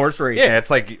like horse race. Yeah, it's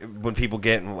like when people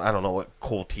get in, I don't know what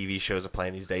cool TV shows are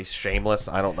playing these days. Shameless,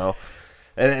 I don't know.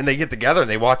 And they get together and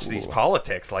they watch these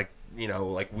politics like we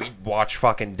watch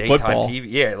fucking daytime Football. TV.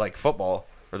 Yeah, like football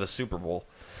or the Super Bowl.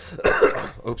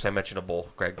 Oops, I mentioned a bowl.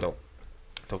 Greg, don't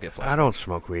get flushed. I don't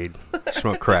smoke weed. I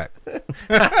smoke crack.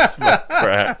 Smoke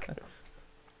crack.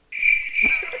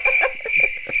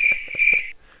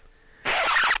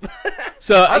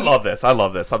 So I love this.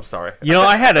 I'm sorry.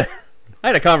 I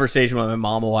had a conversation with my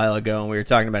mom a while ago, and we were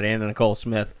talking about Anna Nicole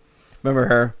Smith. Remember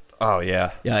her? Oh yeah.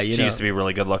 Yeah, she used to be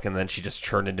really good looking, then she just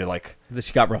turned into like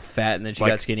She got real fat, and then she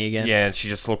got skinny again. Yeah, and she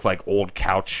just looked like old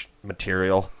couch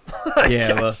material.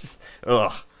 Yeah, well,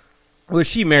 Ugh. well,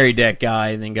 she married that guy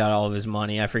and then got all of his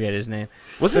money. I forget his name.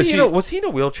 Was he in a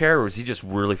wheelchair or was he just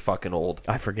really fucking old?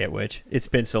 I forget which. It's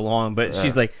been so long, but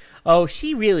she's like, "Oh,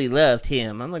 she really loved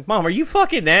him." I'm like, "Mom, are you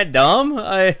fucking that dumb?"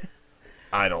 I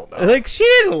don't know. Like, she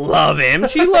didn't love him.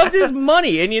 She loved his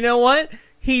money, and you know what?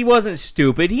 He wasn't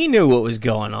stupid. He knew what was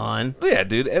going on. Yeah,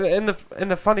 dude. And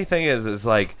the funny thing is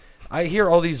like I hear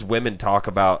all these women talk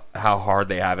about how hard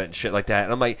they have it and shit like that,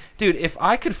 and I'm like, dude, if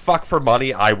I could fuck for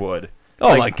money, I would. Oh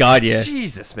Like, my god, yeah.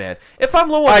 Jesus, man. If I'm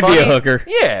low on I'd money, be a hooker.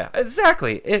 Yeah,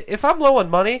 exactly. If I'm low on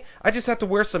money, I just have to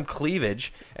wear some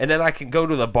cleavage, and then I can go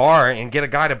to the bar and get a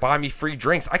guy to buy me free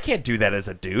drinks. I can't do that as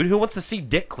a dude. Who wants to see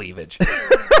dick cleavage?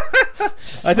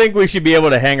 I think we should be able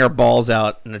to hang our balls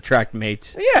out and attract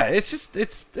mates. Yeah, it's just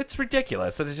it's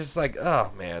ridiculous. And it's just like,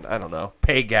 oh man, I don't know.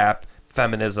 Pay gap,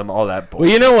 feminism, all that bullshit. Well,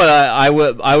 you know what I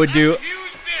would do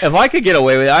if I could get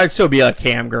away with it. I'd still be a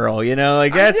cam girl. You know,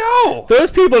 like that's I know. those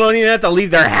people don't even have to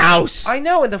leave their house. I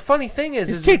know, and the funny thing is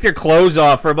Just take their clothes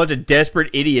off for a bunch of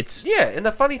desperate idiots. yeah, and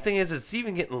the funny thing is it's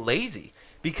even getting lazy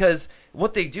because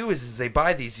what they do is they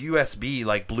buy these USB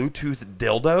like Bluetooth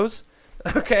dildos,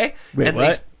 okay? Wait, and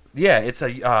what? Yeah, it's a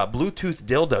Bluetooth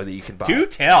dildo that you can buy. Do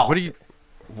tell.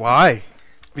 Why?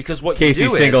 Because what Casey's you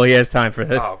do single. is, He has time for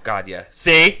this. oh god, yeah.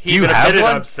 See, he You even have admitted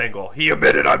one? I'm single. He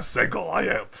admitted I'm single. I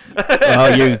am.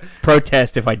 Well, you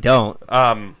protest if I don't.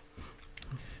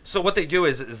 So what they do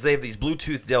is they have these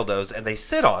Bluetooth dildos and they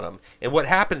sit on them. And what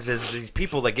happens is these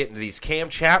people that get into these cam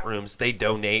chat rooms, they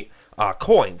donate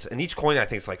coins. And each coin, I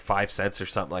think, is like 5 cents or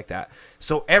something like that.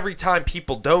 So every time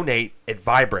people donate, it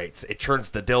vibrates. It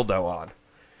turns the dildo on.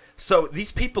 So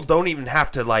these people don't even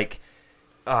have to, like,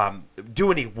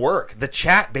 do any work. The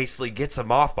chat basically gets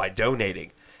them off by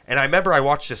donating. And I remember I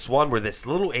watched this one where this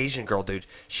little Asian girl, dude,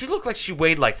 she looked like she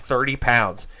weighed like 30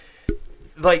 pounds.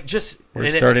 Like, just... We're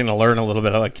starting to learn a little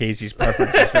bit about Casey's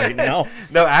preferences right now.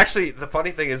 No, actually, the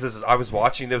funny thing is I was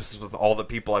watching this with all the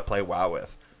people I play WoW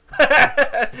with.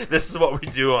 This is what we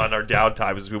do on our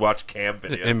downtime is we watch cam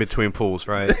videos. In between pools,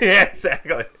 right? Yeah,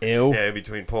 exactly. Ew. Yeah, in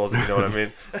between pulls, if you know what I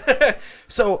mean.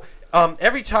 So,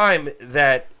 every time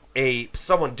that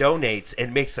someone donates, it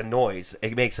makes a noise.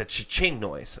 It makes a cha-ching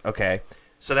noise, okay?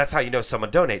 So that's how you know someone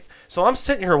donates. So I'm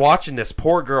sitting here watching this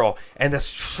poor girl, and the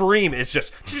stream is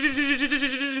just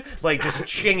like just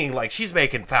chinging, like she's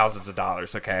making thousands of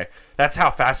dollars. Okay, that's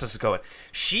how fast this is going.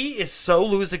 She is so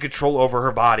losing control over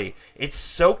her body. It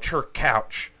soaked her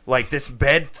couch, like this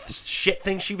bed shit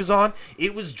thing she was on.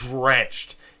 It was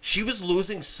drenched. She was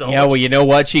losing so Yeah, much. well, you know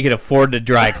what? She could afford to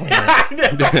dry clean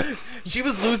it. She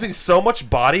was losing so much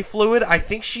body fluid. I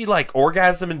think she like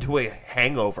orgasmed into a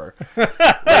hangover.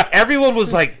 Like everyone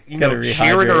was like,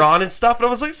 cheering her on and stuff, and I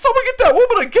was like, someone get that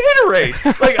woman a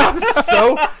Gatorade. Like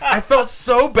I felt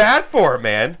so bad for her,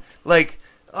 man. Like,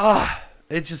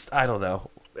 it just, I don't know.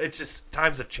 It's just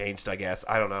times have changed, I guess.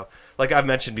 I don't know. Like I've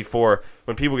mentioned before,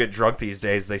 when people get drunk these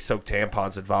days, they soak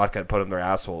tampons in vodka and put them in their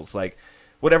assholes. Like.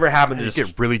 Whatever happened to you just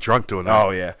get really drunk doing that.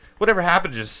 Oh yeah. Whatever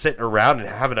happened to just sitting around and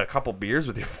having a couple beers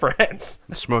with your friends?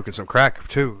 Smoking some crack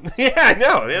too. Yeah, I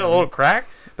know. Yeah, a little crack.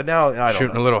 But now I don't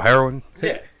Shooting know. a little heroin.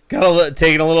 Yeah.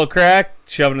 Taking a little crack,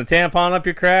 shoving a tampon up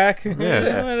your crack.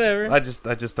 Yeah. Whatever. I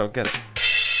just don't get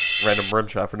it. Random rim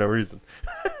shot for no reason.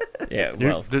 Yeah,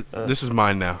 well. This is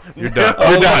mine now. You're done.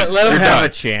 Oh, You're done. let him You're have done. a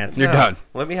chance. You're done.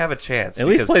 Let me have a chance. At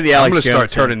least because play the I'm Alex going to start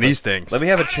Jones turning thing. these things. Let me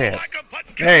have a chance.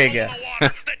 There you go.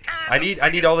 I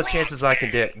need all the chances I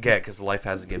can get because life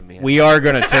hasn't given me. We are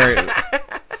gonna turn.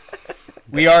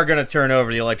 We are gonna turn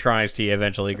over the electronics to you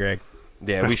eventually, Greg.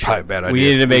 Yeah, we That's probably a should. bad idea. We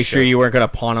needed to make sure you weren't gonna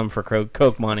pawn them for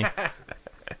coke money.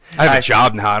 I have a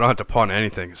job now. I don't have to pawn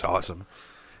anything. It's awesome.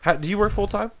 Do you work full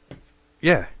time?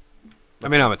 Yeah. I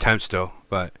mean, I'm a temp still,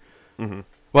 but...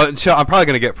 Well, so I'm probably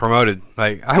going to get promoted.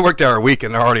 Like, I worked there a week,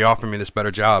 and they're already offering me this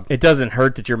better job. It doesn't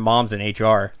hurt that your mom's in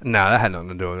HR. Nah, that had nothing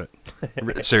to do with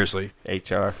it. Seriously.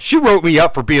 HR. She wrote me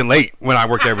up for being late when I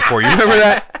worked there before. You remember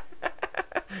that?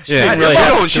 Yeah, really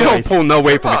have a she don't choice. pull no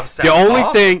weight from me. Mom sounds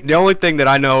off. The only thing that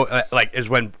I know, like, is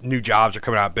when new jobs are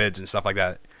coming out bids and stuff like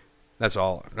that. That's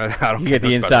all. I don't You get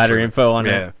the insider info on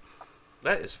Yeah. it.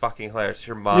 That is fucking hilarious.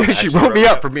 Your mom. Yeah, she actually wrote me you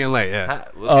up for being late. Yeah.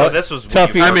 So this was. when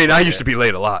Tuffy. you I worked mean, I there. used to be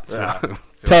late a lot. So. Yeah.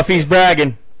 Tuffy's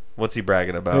bragging. What's he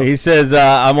bragging about? He says,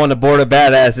 I'm on the board of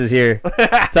badasses here.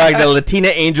 Talking to Latina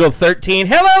Angel 13.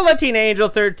 Hello, Latina Angel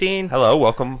 13. Hello,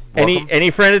 welcome. Any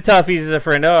friend of Tuffy's is a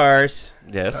friend of ours.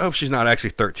 Yes. I hope she's not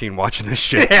actually 13 watching this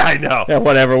shit. Yeah, I know. Yeah,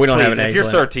 whatever. We don't Please, have an if age you're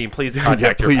limit. 13, please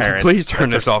contact your parents. Please turn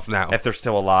If this they're- off now. If they're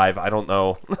still alive, I don't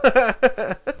know.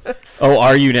 Oh,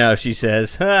 are you now? She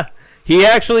says. He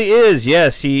actually is.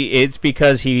 Yes, it's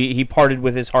because he parted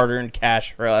with his hard-earned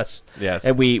cash for us. Yes.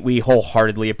 And we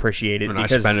wholeheartedly appreciate it. And I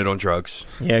because, spend it on drugs.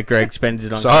 Yeah, Greg spends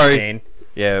it on Sorry. cocaine.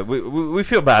 Yeah, we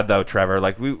feel bad though, Trevor.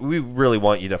 Like we really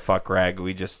want you to fuck Greg.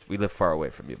 We live far away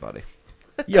from you, buddy.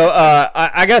 Yo,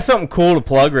 I got something cool to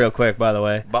plug real quick, by the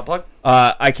way. Butt plug?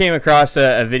 I came across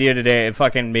a video today. It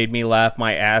fucking made me laugh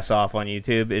my ass off on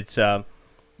YouTube. It's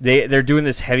they're doing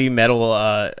this heavy metal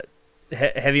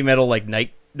like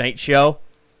night show.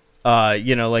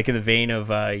 Like in the vein of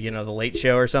the Late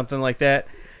Show or something like that.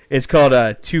 It's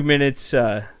called 2 minutes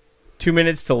to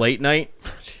late night.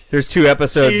 There's 2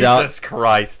 episodes out. Jesus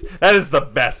Christ, that is the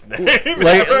best name.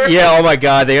 Like, ever. yeah, oh my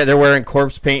God, they're wearing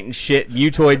corpse paint and shit.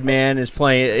 Mutoid Man is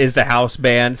the house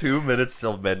band. 2 minutes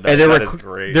till midnight. And That is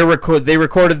great. They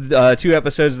recorded 2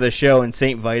 episodes of the show in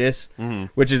St. Vitus,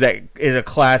 which is a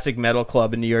classic metal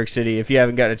club in New York City. If you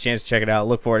haven't gotten a chance to check it out,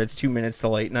 look for it. It's 2 minutes to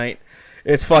late night.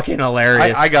 It's fucking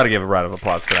hilarious. I got to give a round of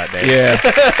applause for that name. Yeah.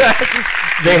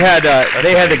 they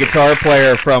had the guitar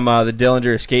player from the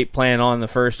Dillinger Escape Plan on the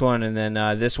first one, and then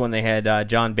this one they had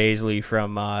John Baisley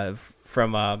from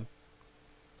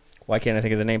why can't I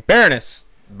think of the name? Baroness.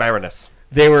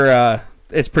 They were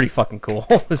it's pretty fucking cool.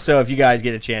 So if you guys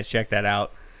get a chance, check that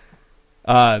out.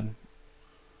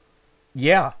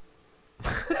 Yeah.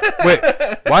 Wait,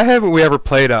 why haven't we ever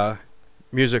played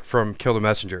music from Kill the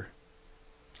Messenger?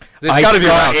 It's got to be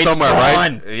around somewhere,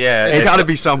 right? Yeah, It's got to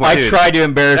be somewhere. I dude. tried to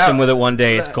embarrass him with it one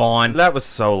day. It's gone. That was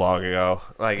so long ago.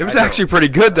 Like It was actually pretty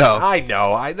good, though. I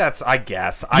know. I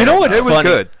guess. You know what's It was funny?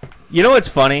 good. You know what's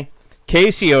funny?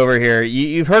 Casey over here,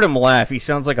 you've heard him laugh. He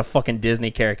sounds like a fucking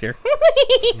Disney character.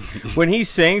 When he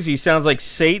sings, he sounds like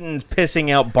Satan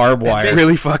pissing out barbed wire.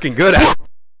 Really fucking good at it.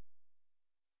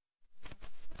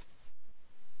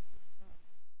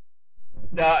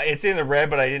 No, it's in the red,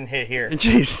 but I didn't hit here.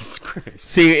 Jesus Christ.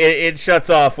 See, it shuts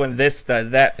off when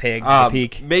that pig the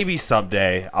peak. Maybe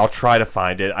someday I'll try to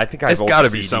find it. I think I have It's old gotta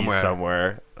be CDs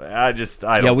somewhere. I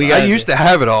don't. Yeah, we know. got- I used to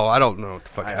have it all. I don't know what the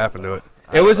fuck happened to it.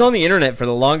 It was on the internet for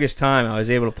the longest time. I was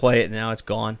able to play it, and now it's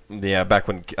gone. Yeah, back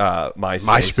when MySpace.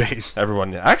 MySpace.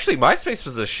 Everyone actually MySpace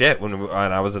was a shit when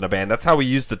I was in a band. That's how we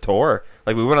used to tour.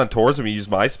 Like we went on tours and we used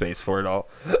MySpace for it all.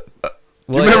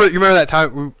 Well, You remember that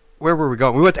time? Where were we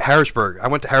going? We went to Harrisburg. I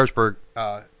went to Harrisburg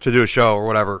to do a show or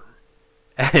whatever,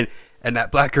 and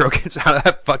that black girl gets out of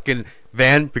that fucking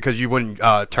van because you wouldn't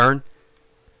turn.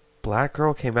 Black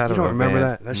girl came out You of don't a remember van.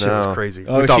 that? That shit No. was crazy.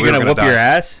 Oh, We is thought she we were gonna whoop die. your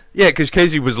ass? Yeah, because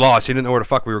Casey was lost. He didn't know where the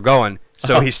fuck we were going.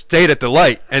 So he stayed at the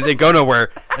light and didn't go nowhere.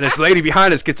 And this lady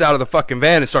behind us gets out of the fucking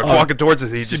van and starts walking towards us.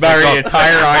 And he She's just about takes ready to off.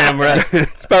 tire iron him.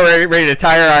 She's about ready to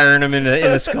tire iron him in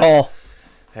the skull.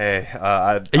 Hey,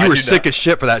 You were sick as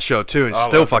shit for that show too, and Oh,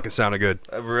 still was it? fucking sounded good.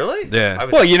 Really? Yeah. I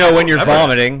was- Well, you know, I when don't you're remember it.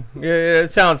 vomiting, it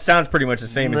sounds pretty much the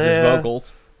same as his Yeah.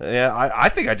 vocals. Yeah, I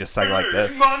think I just sang like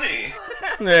this. Money.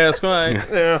 Yeah, it's fine.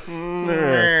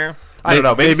 Yeah. I don't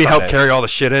know. Maybe help someday. carry all the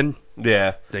shit in.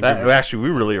 Yeah, Thank you. actually, we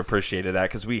really appreciated that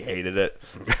because we hated it.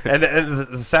 and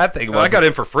the sad thing was, Well, I got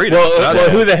in for free. Well,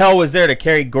 who the hell was there to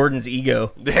carry Gordon's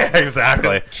ego? Yeah,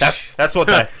 exactly. That's what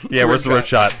the where's the rip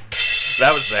shot?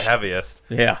 That was the heaviest.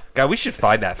 Yeah. God, we should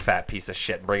find that fat piece of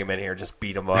shit and bring him in here and just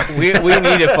beat him up. We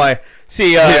need to find.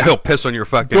 See, Yeah, he'll piss on your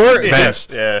fucking vents.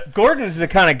 Yeah. Gordon's the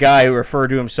kind of guy who referred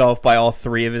to himself by all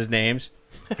three of his names.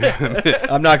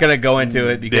 I'm not going to go into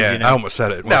it because, Yeah, you know. I almost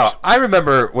said it. Now, I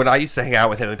remember when I used to hang out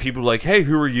with him and people were like, hey,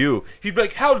 who are you? He'd be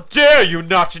like, how dare you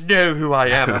not to know who I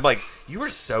am? I'm like, you are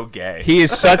so gay. He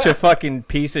is such a fucking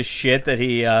piece of shit that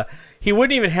he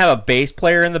wouldn't even have a bass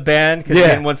player in the band because he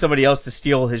didn't want somebody else to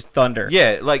steal his thunder.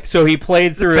 Yeah, like, So he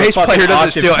played through a bass fucking player doesn't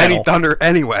octave steal any pedal. thunder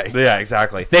anyway. yeah,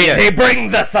 exactly. They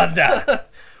bring the thunder.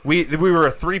 We were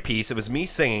a three-piece. It was me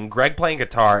singing, Greg playing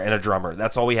guitar, and a drummer.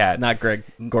 That's all we had. Not Greg,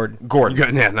 Gordon.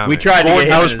 Gordon. Yeah, no, We man. tried to Gordon- get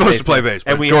him I was as supposed bass to play player. bass,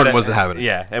 but we Gordon had wasn't having it.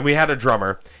 Yeah, and we had a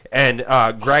drummer, and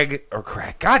Greg,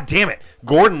 God damn it,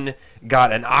 Gordon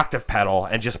got an octave pedal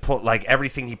and just put like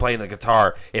everything he played in the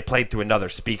guitar, it played through another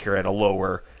speaker at a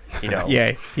lower, you know.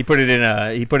 Yeah, he put it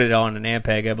on an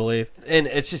Ampeg, I believe. And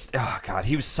it's just, oh god,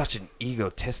 he was such an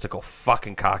egotistical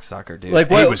fucking cocksucker, dude. Like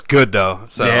He what? was good though.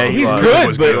 So Yeah, he's was. good, He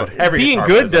was but good. Every being guitar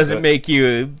good player's doesn't good. make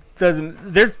you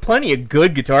There's plenty of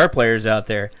good guitar players out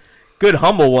there. Good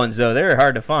humble ones though, they're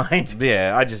hard to find.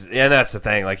 Yeah, and that's the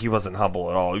thing. Like, he wasn't humble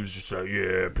at all. He was just like,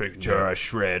 yeah, pick guitar, I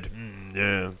shred.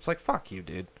 Yeah, it's like, fuck you,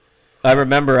 dude. I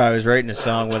remember I was writing a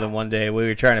song with him one day. We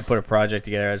were trying to put a project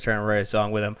together. I was trying to write a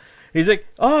song with him. He's like,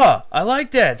 "Oh, I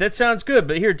like that. That sounds good.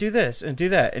 But here, do this and do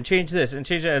that and change this and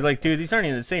change that." I'm like, dude, these aren't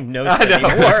even the same notes I know.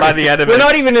 anymore. By the end of We're it-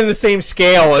 not even in the same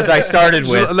scale as I started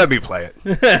Just with. let me play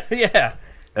it. Yeah,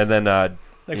 And then, like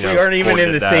you we know, aren't even Gordon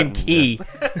in the did that same and- key.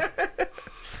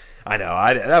 I know.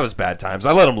 That was bad times.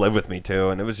 I let him live with me too,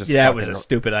 and it was just Yeah, that was a fucking-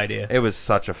 stupid idea. It was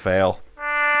such a fail.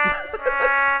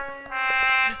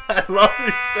 I love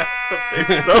these sounds.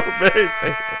 It's so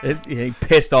amazing. He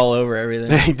pissed all over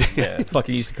everything. Yeah. He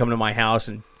fucking used to come to my house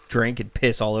and drink and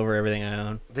piss all over everything I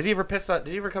own. Did he ever Did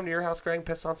he ever come to your house, Greg, and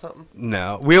piss on something?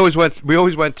 No, we always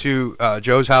went to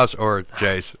Joe's house or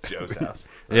Jay's. Joe's house.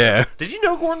 Yeah, Did you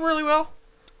know Gordon really well?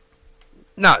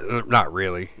 not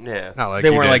really. Yeah. Not like They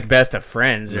you weren't did. like best of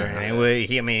friends or Yeah. anything.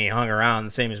 He hung around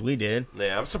the same as we did.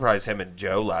 Yeah, I'm surprised him and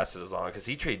Joe lasted as long because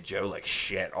he treated Joe like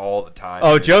shit all the time.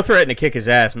 Oh, dude. Joe threatened to kick his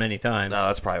ass many times. No,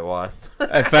 that's probably why.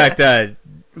 In fact,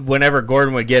 whenever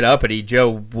Gordon would get uppity, Joe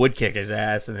would kick his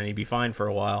ass, and then he'd be fine for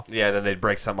a while. Yeah, then they'd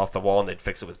break something off the wall and they'd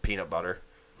fix it with peanut butter.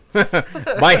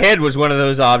 My head was one of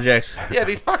those objects. Yeah,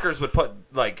 these fuckers would put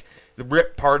like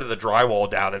rip part of the drywall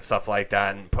down and stuff like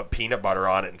that and put peanut butter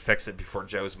on it and fix it before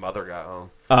Joe's mother got home.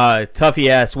 Tuffy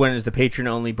asked, when is the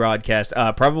patron-only broadcast?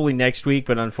 Probably next week,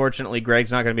 but unfortunately,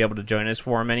 Greg's not going to be able to join us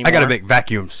for him anymore. I gotta make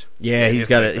vacuums. Yeah, he's he's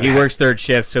got like it. He works third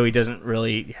shift, so he doesn't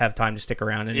really have time to stick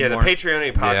around Yeah, anymore. the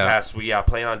Patreon podcast, we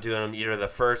plan on doing them either the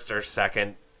first or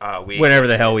second week. Whenever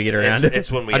the hell we get around it's, it.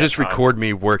 it's when we I have just time. record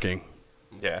me working.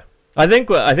 Yeah. I think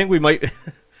we might.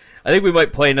 I think we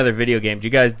might play another video game. Do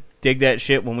you guys dig that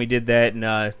shit when we did that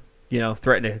and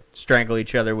threaten to strangle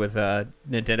each other with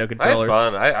Nintendo I had controllers?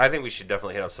 fun. I think we should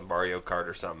definitely hit up some Mario Kart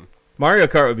or something. Mario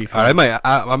Kart would be All fun. right,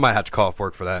 I might have to call off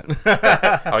work for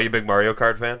that. Oh, you a big Mario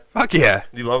Kart fan? Fuck yeah.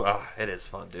 You love? Oh, it is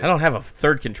fun, dude. I don't have a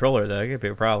third controller though. It could be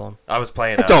a problem. I was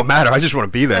playing. It don't matter. I just want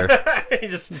to be there.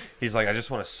 He's like, I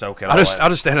just want to soak it. I'll all just in. I'll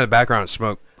just stand in the background and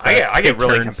smoke. I get take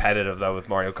really turns. competitive though with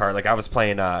Mario Kart. Like I was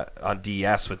playing on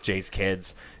DS with Jay's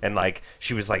kids, and like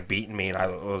she was like beating me, and I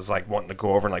was like wanting to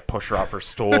go over and like push her off her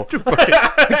stool. Fucking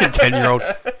 10-year-old.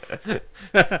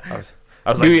 I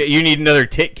was like, You need another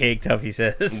tit cake, Tuffy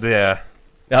says. yeah,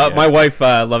 My wife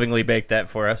lovingly baked that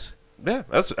for us. yeah.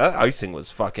 That icing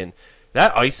was fucking.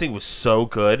 That icing was so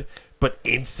good, but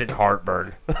instant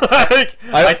heartburn. Like,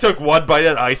 I took one bite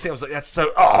of that icing. I was like, that's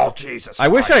so. Oh Jesus! I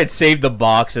wish I Christ. had saved the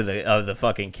box of the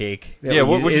fucking cake. Yeah,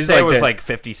 what would you say it was like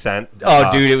 50 cent? Oh,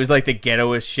 dude, it was like the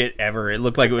ghettoest shit ever. It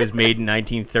looked like it was made in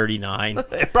 1939.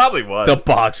 It probably was. The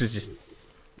box was just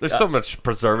There's so much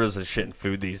preservatives and shit in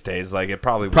food these days. Like it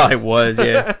probably was,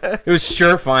 yeah. It was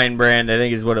Surefine brand, I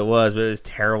think, is what it was, but it was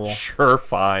terrible. Sure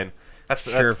fine.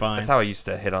 Sure fine. That's how I used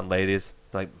to hit on ladies.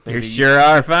 Like, You baby, sure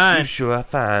are you fine. sure are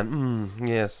fine.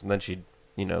 Yes. And then she'd,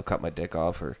 cut my dick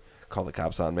off or call the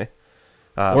cops on me.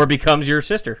 Or becomes your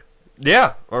sister.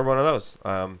 Yeah, or one of those.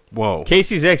 Whoa.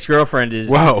 Casey's ex-girlfriend is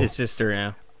Whoa. his sister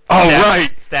now. Oh Step,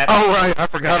 right. step. Oh right. I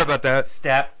forgot about that.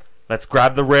 Step. Let's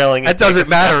grab the railing. That And take a doesn't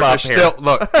matter. step up There's here. still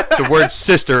look. The word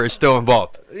sister is still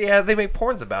involved. Yeah, they make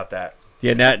porns about that.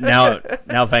 Yeah,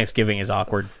 now Thanksgiving is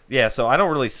awkward. Yeah, so I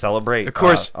don't really celebrate. Of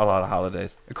course. A lot of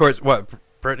holidays. Of course, what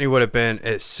Brittany would have been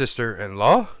his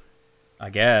sister-in-law. I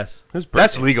guess. Who's Brittany?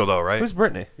 That's legal though, right? Who's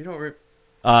Brittany? You don't.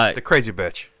 The crazy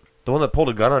bitch. The one that pulled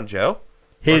a gun on Joe?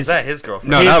 Or is that his girlfriend?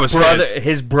 No, his that was brother. his.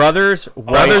 His brother's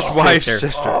Wife's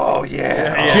sister. Oh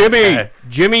yeah.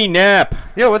 Jimmy Knapp.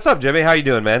 Yo, what's up, Jimmy? How you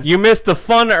doing, man? You missed the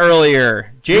fun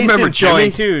earlier. remember Jason's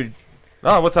joined Jimmy? too.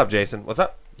 Oh, what's up, Jason? What's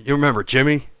up? You remember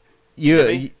Jimmy?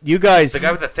 You guys. The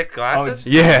guy with the thick glasses?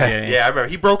 Yeah. Yeah, I remember.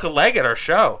 He broke a leg at our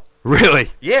show. Really?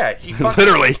 Yeah, he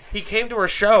Literally. He came to our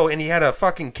show and he had a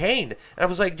fucking cane. And I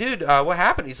was like, dude, what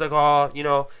happened? He's like,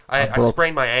 oh, I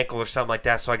sprained my ankle or something like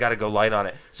that, so I got to go light on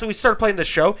it. So we started playing the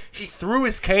show. He threw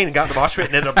his cane and got in the mosh pit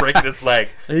and ended up breaking his leg.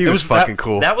 He was fucking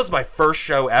cool. That was my first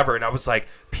show ever, and I was like,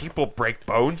 people break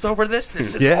bones over this?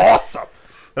 This is awesome.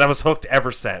 And I was hooked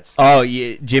ever since. Oh,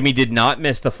 Jimmy did not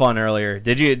miss the fun earlier.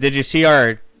 Did you see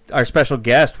our special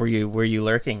guest? Were you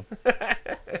lurking?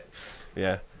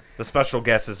 Yeah. The special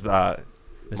guest is my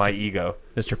ego.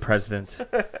 Mr. President.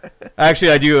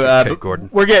 Actually, I do. Okay, Gordon.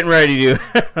 We're getting ready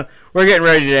to we're getting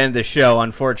ready to end the show,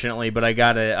 unfortunately. But I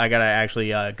gotta actually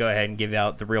go ahead and give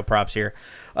out the real props here.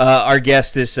 Our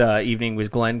guest this evening was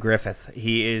Glenn Griffith.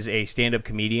 He is a stand-up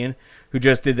comedian who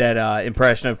just did that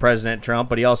impression of President Trump,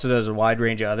 but he also does a wide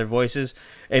range of other voices.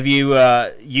 If you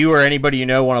or anybody you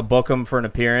know want to book him for an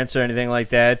appearance or anything like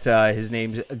that, his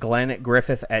name's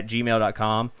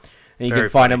glenngriffith@gmail.com. And you can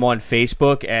find him on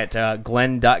Facebook at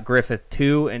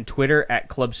glenn.griffith2 and Twitter at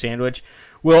Club Sandwich.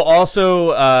 We'll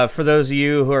also, for those of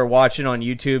you who are watching on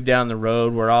YouTube down the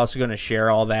road, we're also going to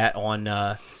share all that on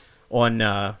the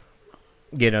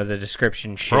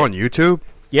description shit. We're on YouTube?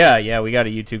 Yeah, we got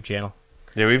a YouTube channel.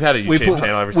 Yeah, we've had a YouTube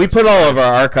channel ever since. We put all of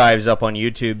our archives up on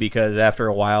YouTube because after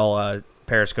a while,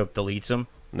 Periscope deletes them.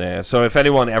 Yeah, so if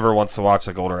anyone ever wants to watch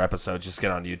like older episodes, just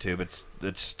get on YouTube. It's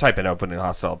type in Open and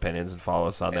Hostile Opinions and follow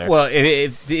us on there. Well,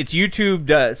 if it's YouTube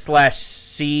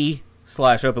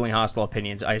 /C/Openly Hostile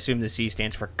Opinions. I assume the C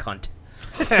stands for cunt.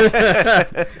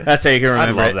 That's how you can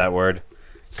remember I love it. that word.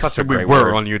 Such a We great were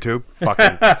word. on YouTube.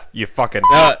 Fucking, you fucking.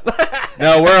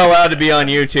 No, we're allowed to be on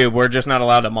YouTube. We're just not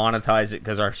allowed to monetize it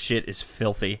because our shit is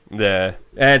filthy. Yeah.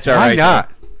 That's all Why right. not?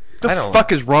 I The don't-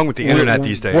 fuck is wrong with the internet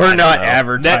these days? We're not Net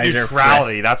advertiser.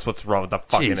 neutrality. That's what's wrong with the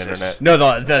fucking Jesus. internet. No,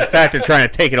 the fact they're trying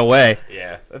to take it away.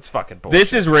 Yeah, that's fucking bullshit.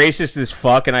 This is racist as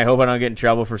fuck, and I hope I don't get in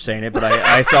trouble for saying it, but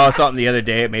I saw something the other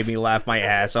day. It made me laugh my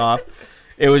ass off.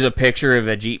 It was a picture of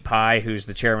Ajit Pai, who's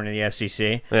the chairman of the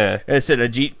FCC. Yeah. It said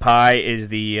Ajit Pai is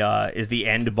the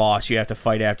end boss you have to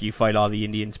fight after you fight all the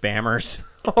Indian spammers.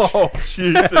 Oh,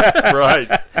 Jesus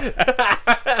Christ.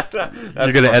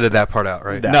 You're going to edit that part out,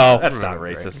 right? No. That's not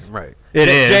racist. Right. It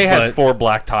Jay, is. Jay has but- 4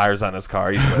 black tires on his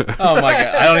car. He's good. Oh my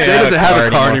god! I don't even Jay doesn't have a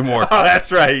car anymore. Oh,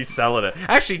 that's right. He's selling it.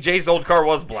 Actually, Jay's old car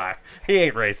was black. He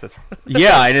ain't racist.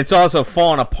 Yeah, and it's also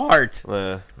falling apart.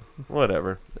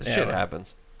 Whatever. This Yeah, shit well.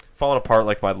 happens. Falling apart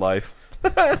like my life.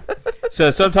 So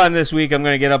sometime this week, I'm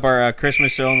going to get up our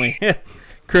Christmas only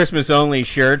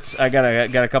shirts. I got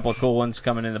a couple of cool ones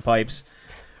coming in the pipes.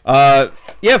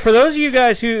 Yeah, for those of you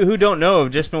guys who don't know,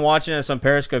 have just been watching us on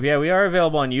Periscope, yeah, we are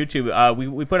available on YouTube.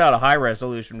 We put out a high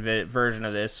resolution version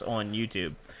of this on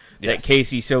YouTube that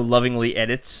Casey so lovingly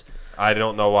edits. I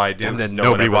don't know why I do. And then no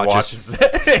one nobody ever watches.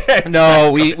 it.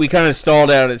 No, we kind of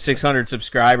stalled out at 600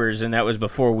 subscribers, and that was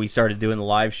before we started doing the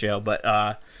live show.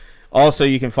 But also,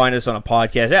 you can find us on a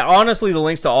podcast. Honestly, the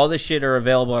links to all this shit are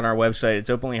available on our website. It's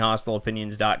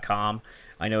openlyhostileopinions.com.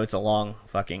 I know it's a long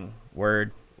fucking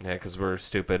word. Yeah, because we're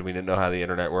stupid. We didn't know how the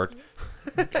internet worked.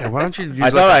 Yeah, why don't you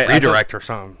use I redirect or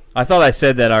something? I thought I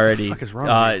said that already. What the fuck is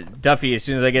wrong with Duffy, as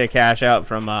soon as I get a cash out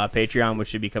from Patreon, which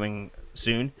should be coming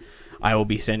soon, I will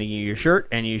be sending you your shirt,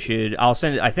 and I'll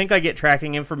send it. I think I get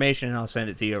tracking information, and I'll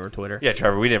send it to you over Twitter. Yeah,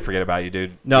 Trevor, we didn't forget about you,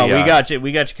 dude. No, we got you.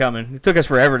 We got you coming. It took us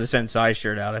forever to send Sai's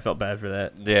shirt out. I felt bad for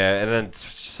that. Yeah, and then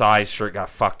Sai's shirt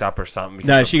got fucked up or something.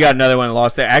 No, she got another one and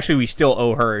lost it. Actually, we still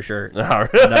owe her a shirt. Oh,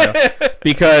 really? No,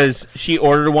 because she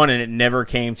ordered one and it never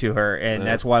came to her, and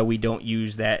that's why we don't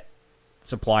use that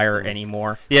supplier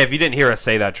anymore. Yeah, if you didn't hear us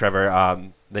say that, Trevor,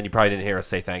 then you probably didn't hear us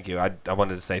say thank you. I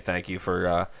wanted to say thank you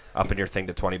for upping your thing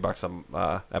to $20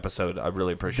 a episode. I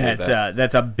really appreciate that.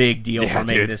 That's a big deal Yeah, for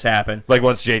making dude. this happen. Like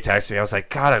once Jay texted me, I was like,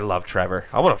 God, I love Trevor.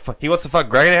 He wants to fuck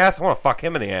Greg in the ass. I want to fuck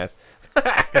him in the ass.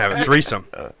 Yeah, a threesome.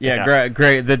 Yeah,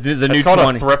 great. The It's new called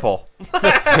 20. a thriple.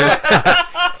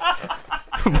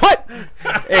 What?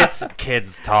 It's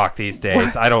kids talk these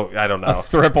days. I don't know.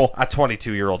 Thriple. A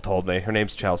 22-year-old told me. Her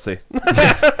name's Chelsea.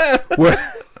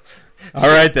 All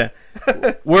right then.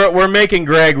 We're making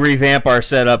Greg revamp our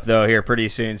setup though here pretty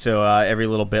soon, so every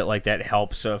little bit like that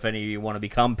helps. So if any of you want to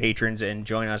become patrons and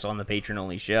join us on the patron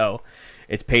only show,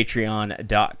 it's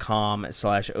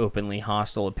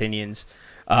patreon.com/openlyhostileopinions.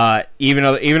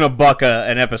 Even a buck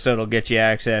an episode will get you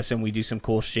access, and we do some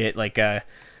cool shit like that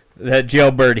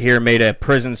jailbird here made a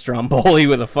prison stromboli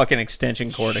with a fucking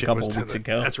extension cord a couple weeks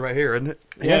ago. That's right here, isn't it?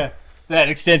 Yeah. That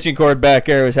extension cord back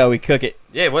there is how we cook it.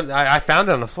 Yeah, when I found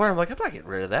it on the floor, I'm like, I'm not getting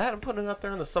rid of that. I'm putting it up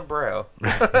there in the sombrero.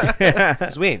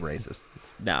 Because we ain't racist.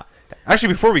 No. Actually,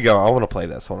 before we go, I want to play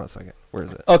this. Hold on a second. Where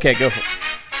is it? Okay, go for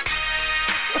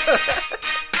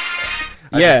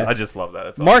it. I just love that.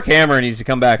 That's Mark Hammer needs to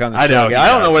come back on the show. I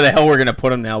don't know where the hell we're going to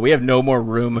put him now. We have no more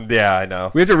room. Yeah, I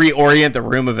know. We have to reorient the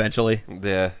room eventually.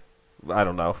 Yeah. I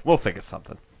don't know. We'll think of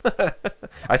something.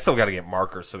 I still got to get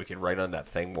markers so we can write on that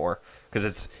thing more.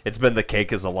 Because it's been the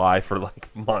cake is a lie for like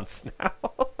months now.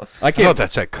 I thought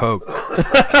that said Coke.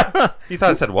 You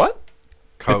thought it said what?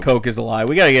 Coke. The Coke is a lie.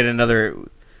 We got to get another.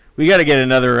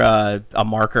 A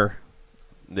marker.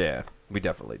 Yeah, we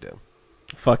definitely do.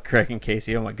 Fuck Craig and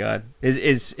Casey. Oh my God.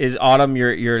 Is Autumn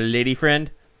your lady friend?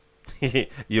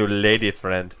 Your lady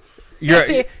friend.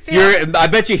 I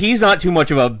bet you he's not too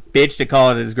much of a bitch to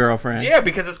call it his girlfriend. Yeah,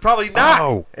 because it's probably not.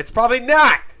 Oh. It's probably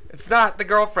not. It's not the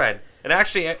girlfriend. And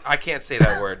actually, I can't say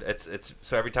that word. It's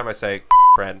so every time I say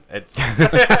friend, it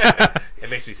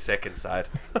makes me sick inside.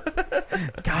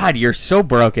 God, you're so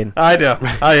broken. I know.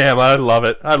 I am. I love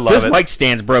it. I love it. This mic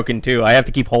stand's broken too. I have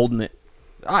to keep holding it.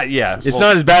 Yeah. It's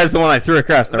not as bad as the one I threw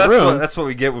across the room. That's what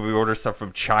we get when we order stuff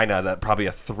from China that probably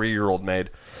a 3-year-old made.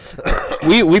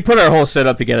 We put our whole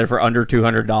setup together for under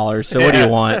 $200. So what do you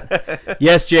want?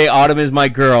 Yes, Jay, Autumn is my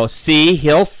girl. See,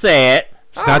 he'll say it.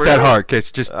 It's not that hard. It's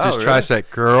just try to say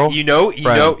girl. You know,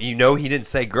 he didn't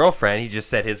say girlfriend. He just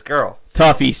said his girl.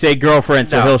 Toughy, say girlfriend,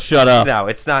 so he'll shut up. No,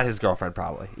 it's not his girlfriend.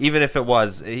 Probably, even if it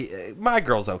was, my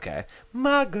girl's okay.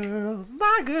 My girl,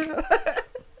 my girl.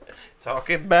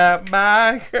 Talking about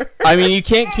my girl. I mean, you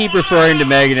can't keep referring to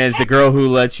Megan as the girl who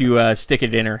lets you stick a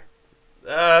dinner.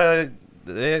 I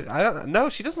don't know.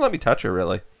 She doesn't let me touch her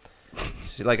really.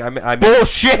 She I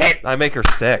bullshit. I make her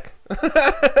sick.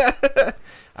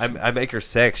 I make her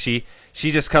sick. She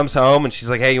just comes home and she's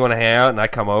like, "Hey, you want to hang out?" And I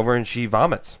come over and she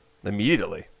vomits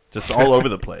immediately, just all over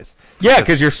the place. Yeah,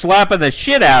 because you're slapping the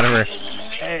shit out of her.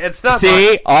 It's not.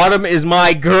 See, Autumn is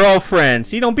my girlfriend.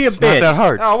 See, don't be a bitch. Not that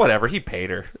hard. Oh, whatever. He paid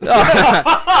her.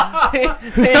 he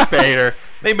paid her.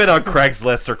 They've been on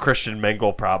Craigslist or Christian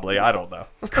Mingle, probably. I don't know.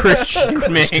 Christian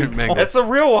Mingle. It's a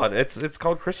real one. It's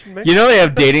called Christian Mingle. You know they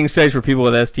have dating sites for people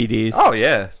with STDs. Oh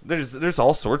yeah, there's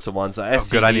all sorts of ones. Oh,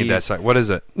 good. I need that site. What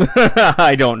is it?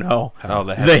 I don't know. Oh,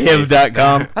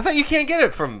 thehiv.com. I thought you can't get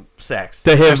it from sex.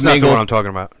 The HIV That's not the Mingle. one I'm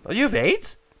talking about. Oh, you have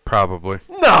AIDS? Probably.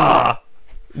 Nah.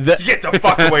 Get the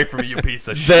fuck away from me, you piece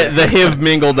of shit.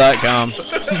 Thehivmingle.com.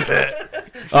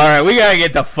 All right, we gotta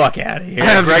get the fuck out of here. I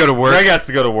have to go to work. Greg has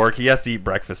to go to work. He has to eat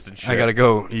breakfast and shit. I gotta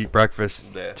go eat breakfast,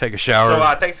 take a shower.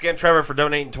 So thanks again, Trevor, for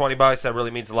donating $20. That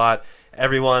really means a lot.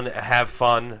 Everyone, have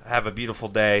fun. Have a beautiful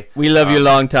day. We love you a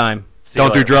long time.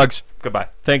 Don't do drugs. Goodbye.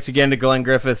 Thanks again to Glenn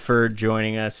Griffith for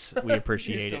joining us. We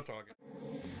appreciate it.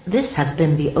 This has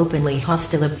been the Openly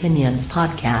Hostile Opinions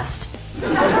podcast.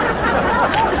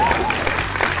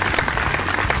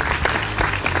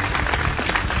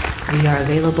 We are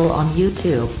available on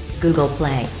YouTube, Google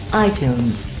Play,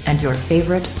 iTunes, and your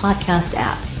favorite podcast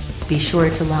app. Be sure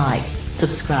to like,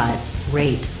 subscribe,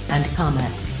 rate, and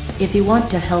comment. If you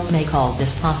want to help make all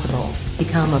this possible,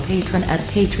 become a patron at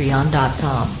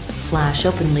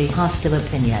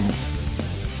patreon.com/openlyhostileopinions.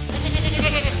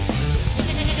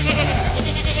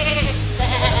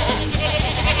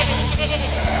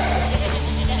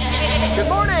 Good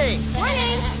morning.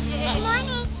 Morning. Good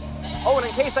morning. Oh, and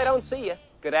in case I don't see you,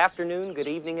 good afternoon, good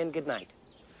evening, and good night.